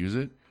fucking use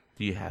it.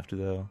 Do you have to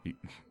though?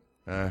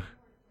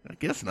 I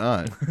guess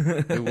not.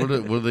 What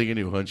are they going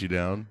to hunt you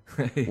down?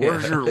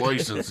 Where's your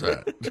license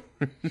at?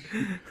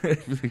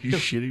 You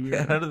shitting me?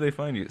 Yeah, how do they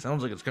find you? It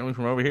sounds like it's coming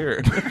from over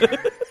here.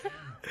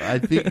 I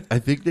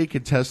think they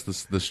can test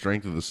the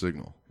strength of the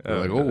signal. They're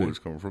like, Okay. oh, it's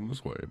coming from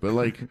this way. But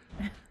like,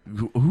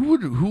 who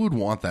would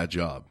want that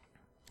job?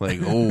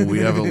 Like, oh, we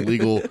have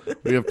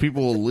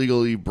people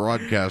illegally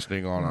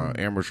broadcasting on an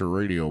amateur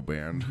radio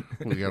band.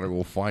 We got to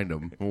go find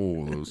them.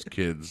 Oh, those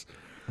kids.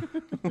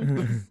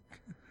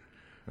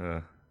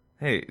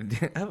 Hey,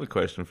 I have a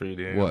question for you,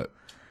 Daniel. What?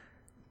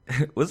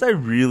 Was I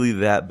really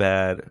that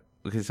bad?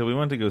 Okay, so we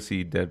went to go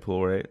see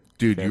Deadpool, right?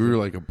 Dude, you were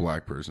like a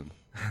black person.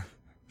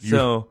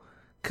 So,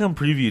 come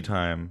preview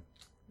time,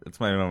 it's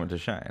my moment to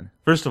shine.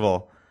 First of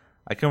all,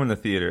 I come in the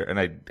theater, and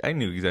I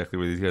knew exactly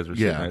where these guys were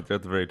sitting. Yeah. Right? They're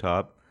at the very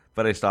top.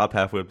 But I stopped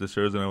halfway up the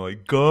stairs, and I'm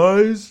like,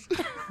 guys!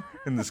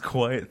 In this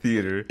quiet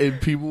theater. And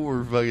people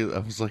were fucking, I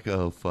was like,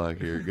 oh, fuck,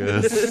 here it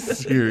goes.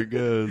 Here it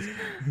goes.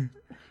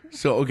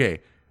 So, okay,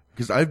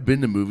 because I've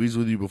been to movies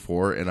with you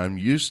before, and I'm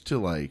used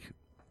to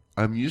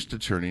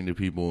turning to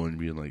people and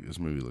being like, this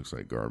movie looks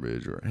like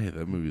garbage, or hey,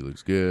 that movie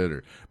looks good,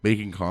 or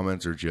making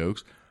comments or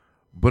jokes.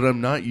 But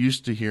I'm not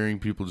used to hearing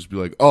people just be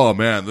like, oh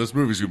man, this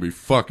movie's gonna be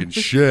fucking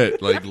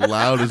shit, like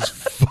loud as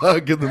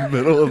fuck in the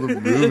middle of the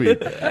movie.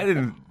 I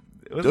didn't...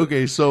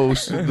 Okay, so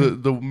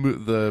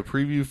the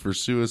preview for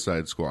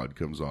Suicide Squad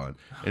comes on,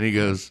 and he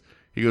goes,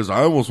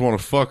 I almost want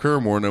to fuck her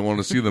more than I want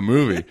to see the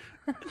movie.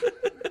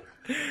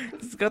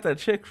 It's got that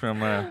chick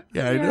from... Yeah,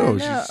 I know. no,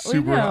 She's we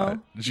super know. hot.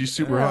 She's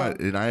super hot,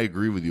 and I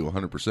agree with you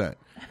 100%.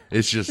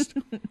 It's just,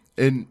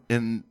 and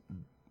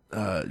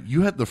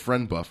you had the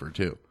friend buffer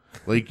too.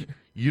 Like,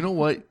 you know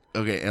what?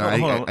 Okay,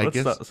 and hold on, I let's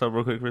guess stop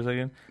real quick for a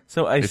second.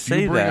 So I if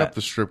say you bring that... up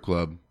the strip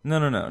club, No.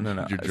 You're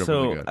jumping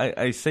So the gun.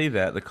 I say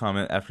that, the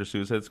comment after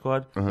Suicide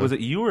Squad, Uh-huh. was it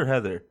you or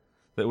Heather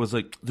that was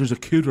like, there's a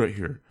kid right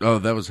here. oh,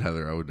 that was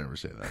Heather. I would never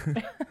say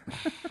that.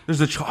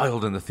 There's a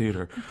child in the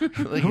theater.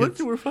 Like, Look,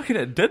 we're fucking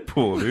at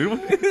Deadpool,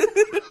 dude.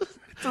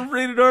 It's a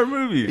rated R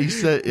movie. he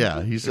said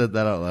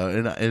that out loud,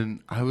 and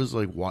I was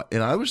like, why?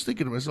 And I was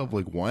thinking to myself,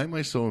 like, why am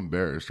I so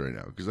embarrassed right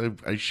now? Because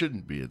I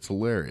shouldn't be. It's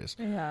hilarious.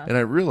 Yeah. And I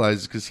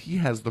realized because he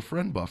has the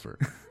friend buffer.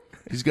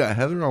 He's got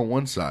Heather on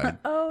one side.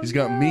 Oh, he's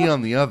got me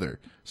on the other.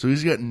 So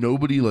he's got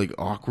nobody like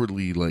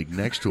awkwardly like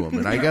next to him.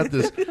 And I got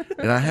this,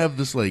 and I have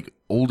this like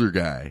older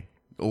guy.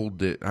 I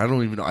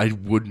don't even know. I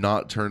would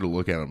not turn to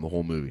look at him the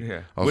whole movie.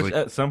 Yeah. I was Which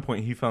like, at some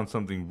point he found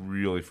something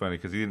really funny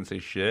because he didn't say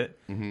shit.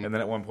 And then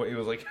at one point he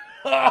was like,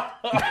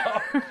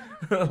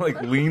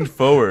 like leaned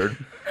forward.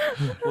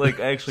 Like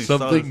I actually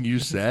Something you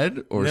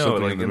said or No,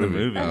 something like in the in the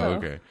movie? movie. Oh,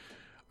 okay.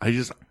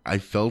 I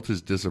felt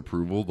his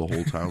disapproval the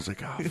whole time. I was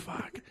like, oh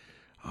fuck.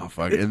 Oh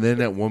fuck. And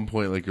then at one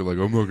point, like, you're like,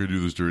 I'm not gonna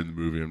do this during the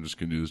movie, I'm just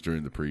gonna do this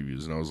during the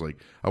previews. And I was like,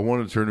 I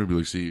wanted to turn to him and be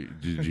like, see,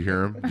 did you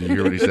hear him? Did you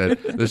hear what he said?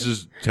 This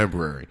is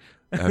temporary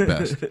at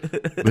best.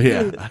 But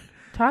yeah.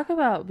 Talk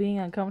about being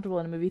uncomfortable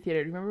in a movie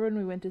theater. Do you remember when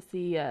we went to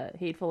see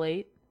Hateful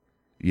Eight?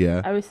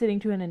 Yeah. I was sitting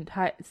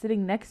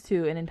next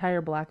to an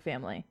entire black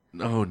family,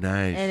 Oh,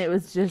 nice. and it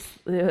was just.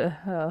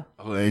 Oh,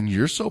 and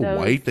you're so That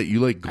was- white that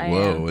you like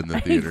glow in the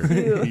theater. I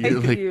do. You're I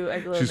like, do. I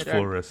glow in She's the dark.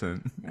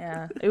 fluorescent.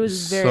 Yeah, it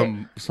was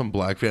very. some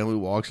black family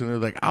walks in there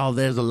like, oh,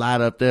 there's a light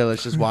up there.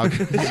 Let's just walk.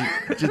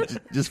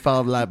 just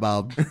follow the light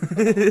bulb.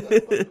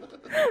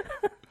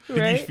 Did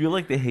you Right? feel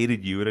like they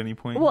hated you at any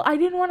point? Well, I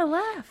didn't want to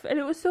laugh, and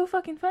it was so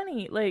fucking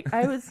funny. Like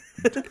I was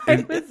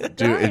dying.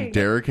 Dude, and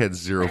Derek had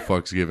zero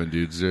fucks given,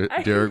 dude.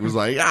 Derek was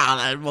like,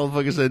 that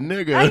motherfucker said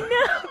nigga. I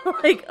know,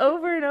 like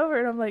over and over,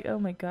 and I'm like, oh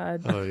my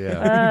god. Oh,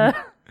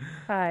 yeah.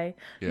 Hi.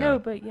 Yeah. No,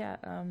 but yeah,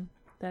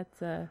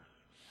 that's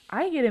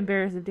I get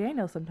embarrassed of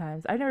Daniel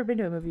sometimes. I've never been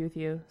to a movie with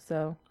you,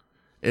 so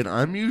And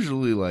I'm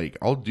usually like,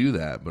 I'll do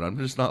that, but I'm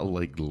just not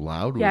like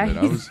loud with yeah.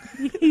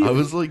 it. I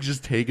was like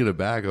just taken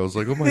aback. I was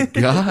like, oh my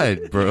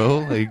God, bro.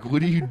 Like,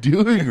 what are you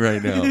doing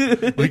right now?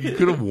 Like, you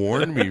could have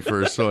warned me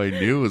first so I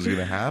knew it was going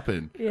to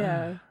happen.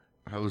 Yeah.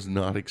 I was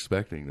not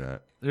expecting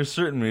that. There's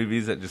certain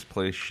movies that just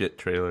play shit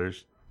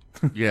trailers.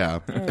 Yeah.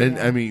 And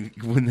I mean,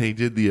 when they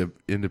did the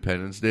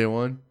Independence Day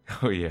one,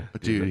 Oh yeah,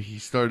 dude, he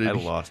started. I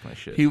lost my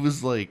shit. He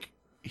was like,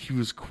 he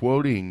was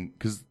quoting,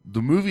 because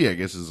the movie, I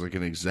guess, is like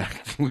an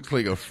exact, looks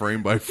like a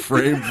frame by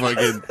frame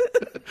fucking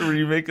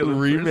remake of the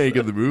remake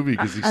of the movie.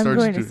 Because he I'm starts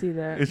going to see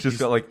that. It's just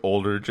got like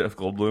older Jeff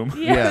Goldblum.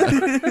 Yeah.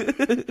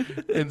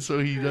 And so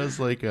he does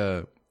like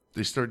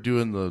they start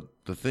doing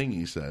the thing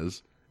he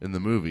says in the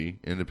movie,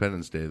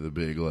 Independence Day, the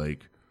big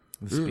like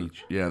The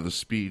speech. Yeah, the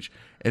speech.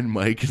 And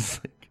Mike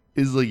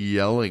is like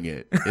yelling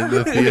it in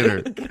the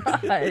theater.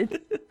 God.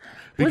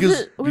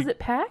 Because was it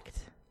packed?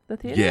 The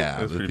theater? yeah,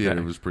 It was the pretty theater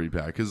packed. was pretty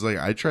packed. Because like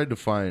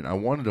I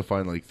wanted to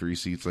find like 3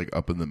 seats like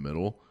up in the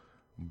middle,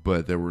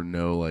 but there were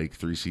no like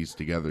 3 seats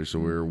together, so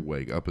we were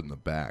like up in the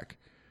back.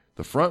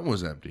 The front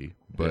was empty,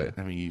 but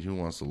I mean, who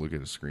wants to look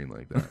at a screen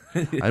like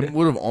that? I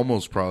would have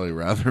almost probably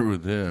rather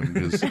with him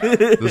because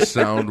the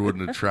sound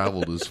wouldn't have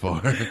traveled as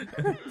far.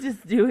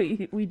 Just do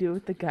what we do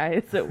with the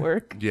guys at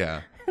work.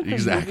 Yeah,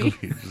 exactly.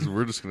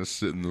 We're just gonna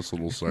sit in this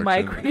little section.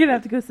 Mike, we're gonna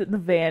have to go sit in the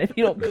van if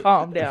you don't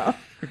calm down.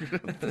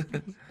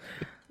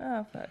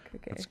 Oh fuck.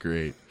 Okay. That's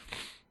great.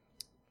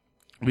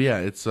 But yeah,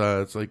 it's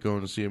like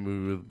going to see a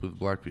movie with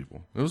black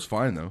people. It was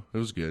fine though. It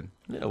was good.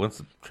 Yeah, once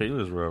the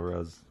trailers were over,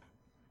 I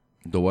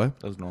The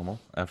what? was normal.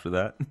 After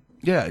that,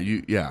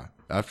 Yeah.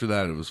 After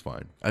that, it was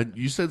fine.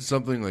 You said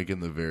something like in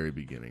the very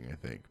beginning, I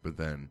think, but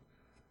then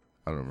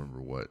I don't remember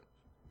what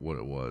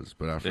it was.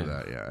 But after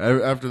that,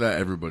 yeah. After that,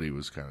 everybody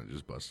was kind of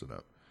just busted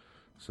up.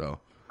 So,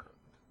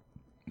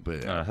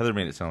 but yeah. Heather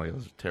made it sound like it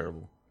was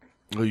terrible.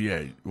 Oh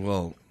yeah.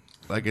 Well,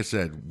 like I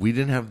said, we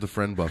didn't have the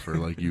friend buffer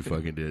like you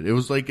fucking did. It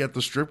was like at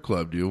the strip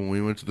club, dude. When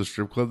we went to the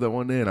strip club that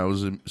one day, and I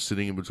was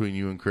sitting in between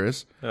you and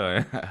Chris, Oh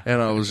yeah,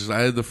 and I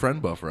had the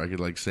friend buffer. I could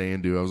like say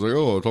and do. I was like,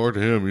 oh, talk to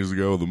him. He's the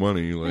guy with the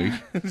money.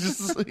 Like,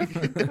 just like.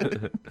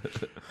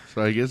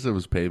 So I guess it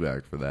was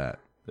payback for that.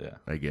 yeah.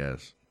 I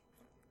guess.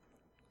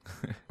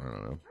 I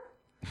don't know.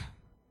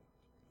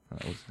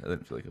 I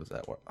didn't feel like it was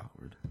that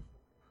awkward.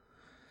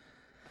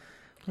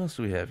 What else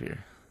do we have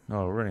here?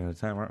 Oh, we're running out of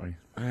time, aren't we?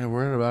 Yeah,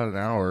 we're at about an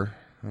hour.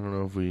 I don't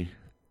know if we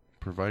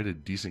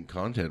provided decent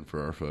content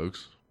for our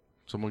folks.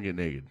 Someone get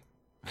naked.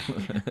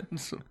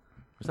 Where's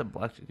that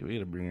black chick? We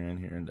gotta bring her in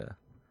here and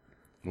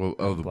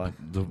Well, Black.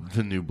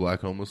 the new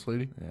black homeless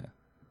lady. yeah.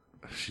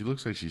 She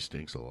looks like she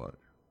stinks a lot.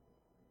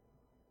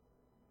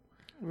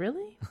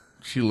 Really?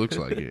 She looks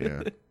like it.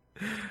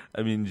 Yeah.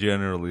 I mean,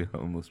 generally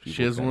homeless people.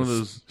 She has one of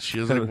those. She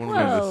has like one of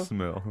Whoa. those. the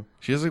smell.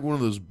 She has like one of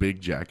those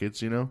big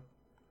jackets, you know,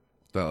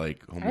 that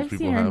like homeless I've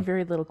people seen her in have.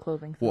 very little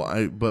clothing. so-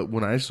 Well, but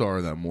when I saw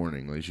her that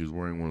morning, like she was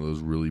wearing one of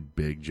those really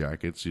big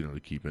jackets, you know, to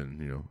keep in,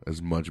 you know,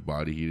 as much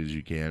body heat as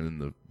you can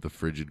in the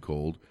frigid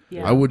cold.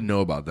 Yeah. I wouldn't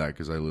know about that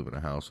because I live in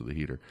a house with a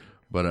heater,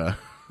 but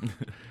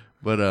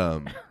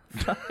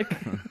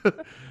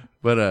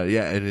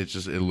yeah, and it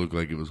looked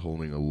like it was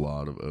holding a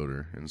lot of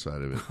odor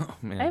inside of it. Oh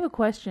man. I have a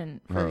question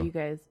for Huh. you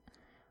guys.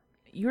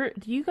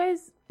 Do you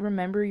guys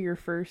remember your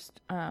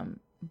first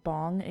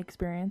bong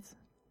experience?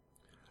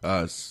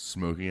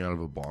 Smoking out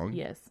of a bong.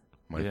 Yes.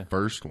 My Yeah.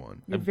 first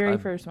one. Your very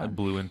first I one.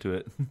 blew into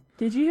it.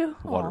 Did you?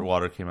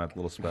 Water came out the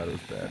little spout. It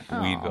was bad.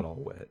 The weed Aw. got all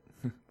wet.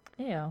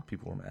 Ew.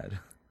 People were mad.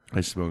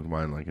 I smoked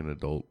mine like an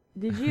adult.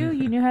 Did you?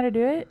 You knew how to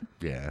do it?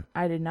 Yeah,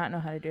 I did not know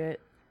how to do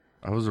it.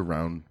 I was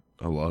around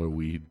a lot of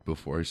weed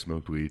before I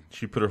smoked weed.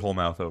 She put her whole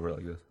mouth over it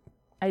like this.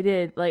 I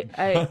did. Like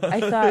I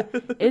thought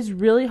it's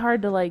really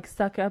hard to like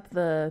suck up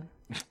the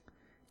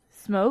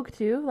smoke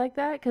too, like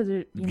that,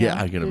 because Yeah,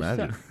 I can there's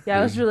imagine. yeah,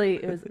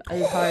 it was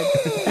hard.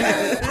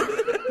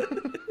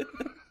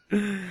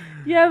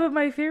 Yeah, but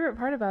my favorite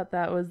part about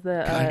that was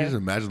the. I can just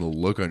imagine the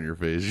look on your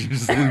face. You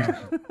just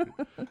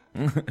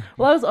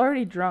Well, I was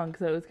already drunk,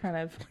 so it was kind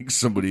of. like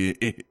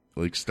somebody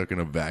like stuck in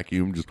a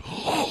vacuum. Just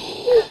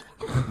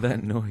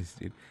That noise,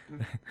 dude.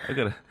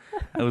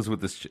 I was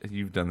with this.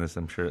 You've done this,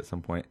 I'm sure, at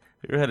some point.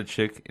 Have you ever had a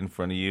chick in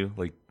front of you,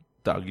 like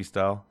doggy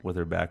style, with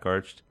her back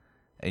arched,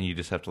 and you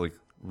just have to like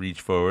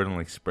reach forward and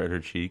like spread her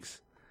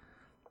cheeks?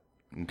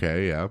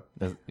 okay, yeah,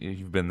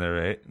 You've been there,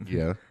 right?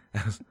 yeah.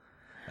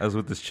 I was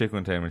with this chick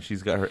one time, and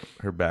she's got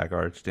her back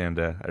arched, and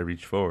I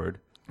reach forward,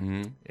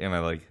 and I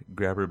like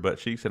grab her butt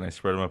cheeks, and I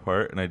spread them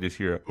apart, and I just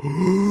hear a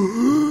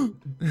From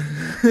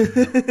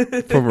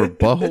her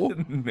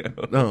butthole?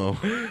 no. No.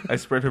 I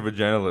spread her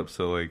vagina lips,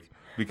 so like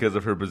because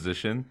of her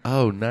position,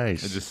 Oh,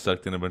 nice. it just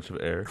sucked in a bunch of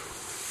air.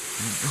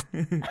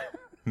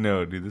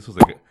 No, dude, this was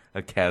like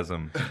a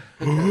chasm.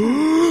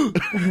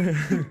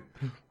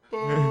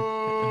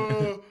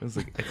 It was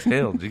like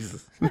exhale,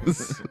 Jesus.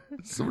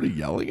 Somebody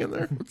yelling in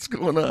there? What's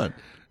going on?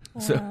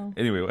 So Wow.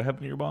 anyway, what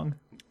happened to your bong?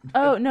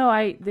 Oh no,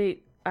 I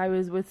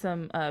was with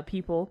some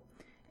people,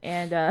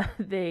 and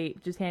they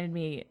just handed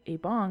me a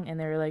bong, and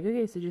they were like,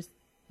 "Okay, so just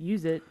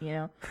use it," you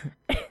know.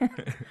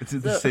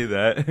 Did they say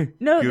that?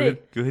 No, go they-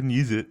 ahead and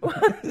use it.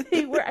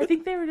 They were. I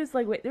think they were just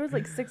like, wait, there was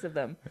like 6 of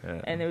them,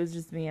 Yeah. and it was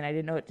just me, and I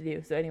didn't know what to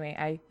do. So anyway,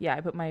 I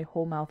put my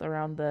whole mouth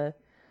around the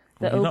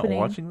Were you opening. not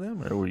watching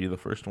them, or were you the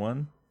first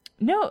one?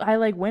 No, I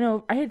like went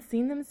over. I had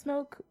seen them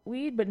smoke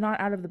weed, but not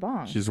out of the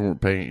bong. She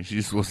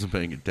just wasn't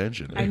paying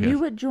attention. I guess. knew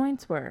what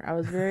joints were. I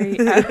was very.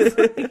 I was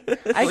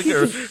like, I Like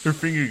could. her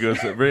finger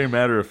goes up very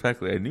matter of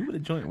factly. I knew what a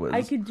joint was.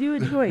 I could do a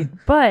joint,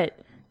 but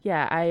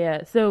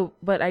yeah,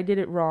 but I did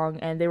it wrong,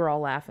 and they were all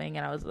laughing,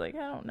 and I was like, I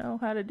don't know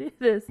how to do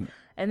this.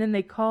 And then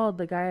they called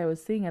the guy I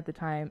was seeing at the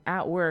time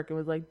at work and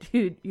was like,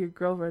 dude, your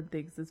girlfriend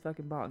thinks this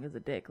fucking bong is a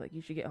dick. Like,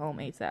 you should get home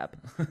ASAP.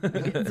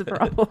 Like, it's a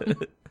problem.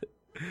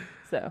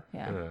 So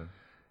yeah.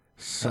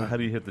 So how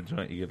do you hit the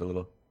joint? You get a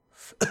little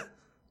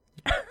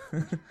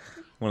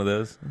one of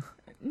those.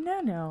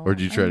 No. Or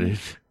did you try to?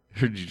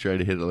 Or did you try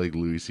to hit it like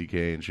Louis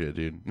C.K. and shit,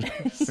 dude?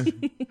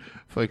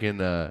 Fucking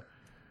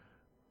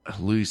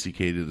Louis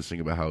C.K. did this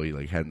thing about how he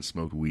like hadn't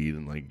smoked weed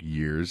in like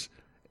years,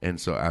 and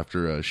so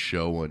after a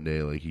show one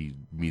day, like he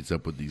meets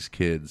up with these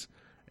kids,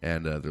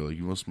 and they're like,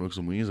 "You want to smoke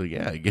some weed?" He's like,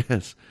 "Yeah, I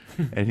guess."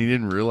 And he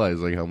didn't realize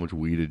like how much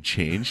weed had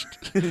changed,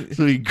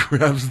 so he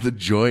grabs the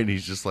joint. And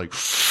he's just like.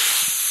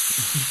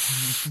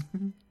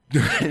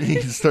 And he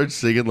starts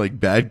singing like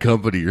Bad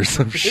Company or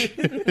some shit.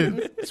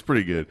 It's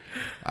pretty good.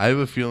 I have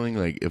a feeling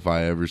like if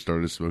I ever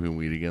started smoking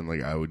weed again,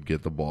 like I would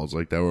get the balls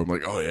like that where I'm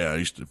like, oh yeah, I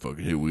used to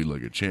fucking hit weed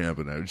like a champ,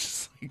 and I would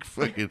just like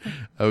fucking,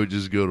 I would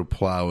just go to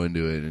plow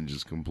into it and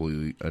just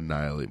completely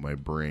annihilate my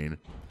brain.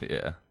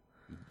 Yeah.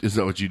 Is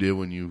that what you did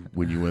when you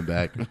went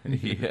back?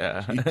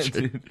 Yeah.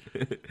 Dude.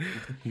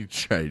 You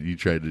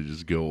tried to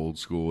just go old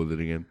school with it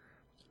again.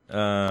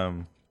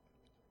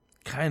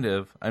 Kind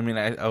of. I mean,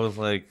 I was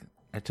like,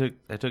 I took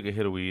a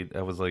hit of weed.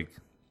 I was like,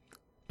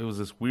 it was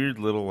this weird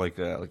little like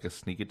a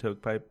sneaky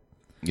toke pipe,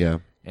 Yeah.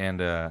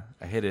 and I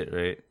hit it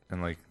right,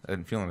 and like I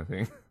didn't feel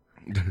anything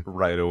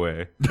right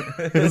away.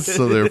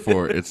 So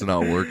therefore, it's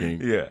not working.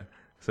 Yeah.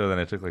 So then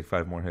I took like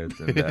 5 more hits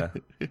and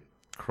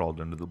crawled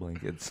under the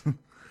blankets.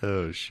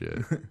 Oh shit,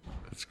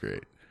 that's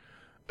great.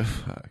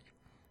 Fuck.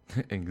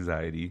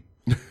 Anxiety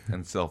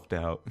and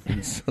self-doubt.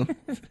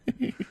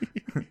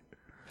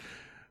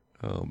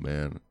 Oh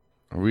man,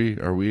 are we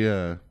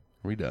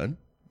done?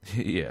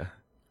 Yeah.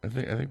 I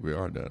think we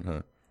are done,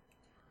 huh?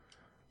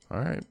 All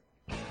right.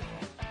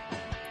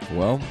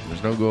 Well,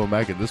 there's no going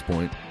back at this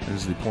point.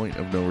 This is the point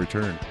of no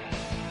return.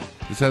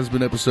 This has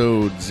been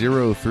episode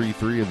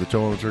 033 of the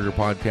Toe on the Trigger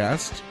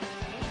podcast.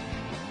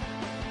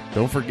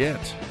 Don't forget,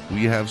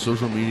 we have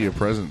social media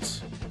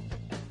presence,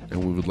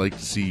 and we would like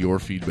to see your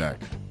feedback.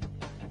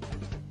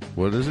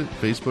 What is it?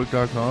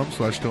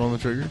 Facebook.com/Toe on the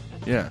Trigger?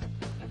 Yeah.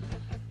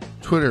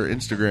 Twitter,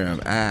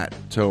 Instagram, at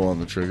Toe on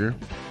the Trigger.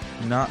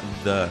 Not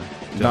the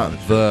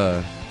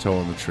The Toe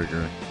on the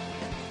Trigger.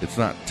 It's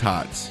not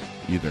tots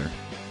either.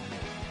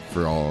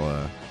 For all,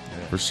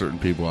 for certain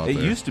people out It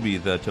there. used to be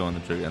the toe on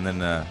the trigger, and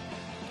then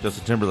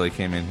Justin Timberlake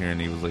came in here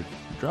and he was like,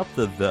 "Drop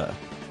the."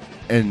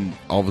 And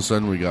all of a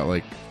sudden, we got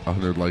like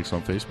 100 likes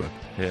on Facebook.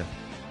 Yeah,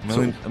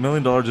 $1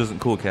 million isn't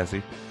cool,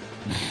 Cassie.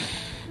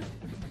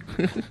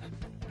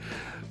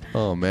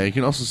 Oh man, you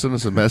can also send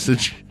us a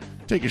message.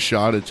 Take a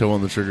shot at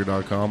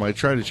toeonthetrigger.com. I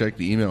try to check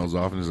the email as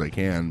often as I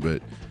can,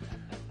 but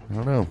I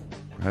don't know.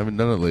 I haven't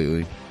done it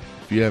lately.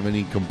 If you have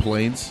any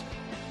complaints,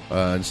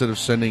 instead of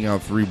sending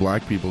out 3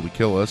 black people to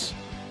kill us,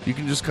 you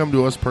can just come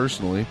to us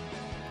personally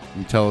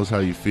and tell us how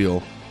you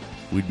feel.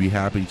 We'd be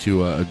happy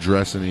to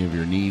address any of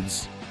your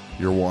needs,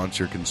 your wants,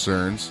 your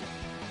concerns.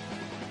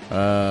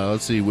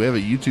 Let's see. We have a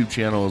YouTube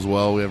channel as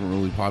well. We haven't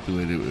really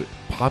populated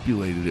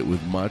it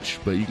with much,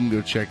 but you can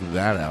go check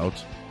that out.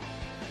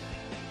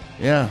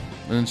 Yeah.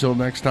 And until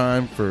next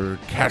time, for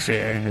Casseh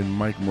and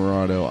Mike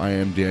Morado, I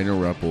am Daniel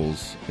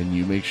Repples, and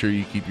you make sure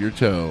you keep your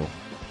toe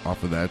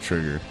off of that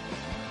trigger.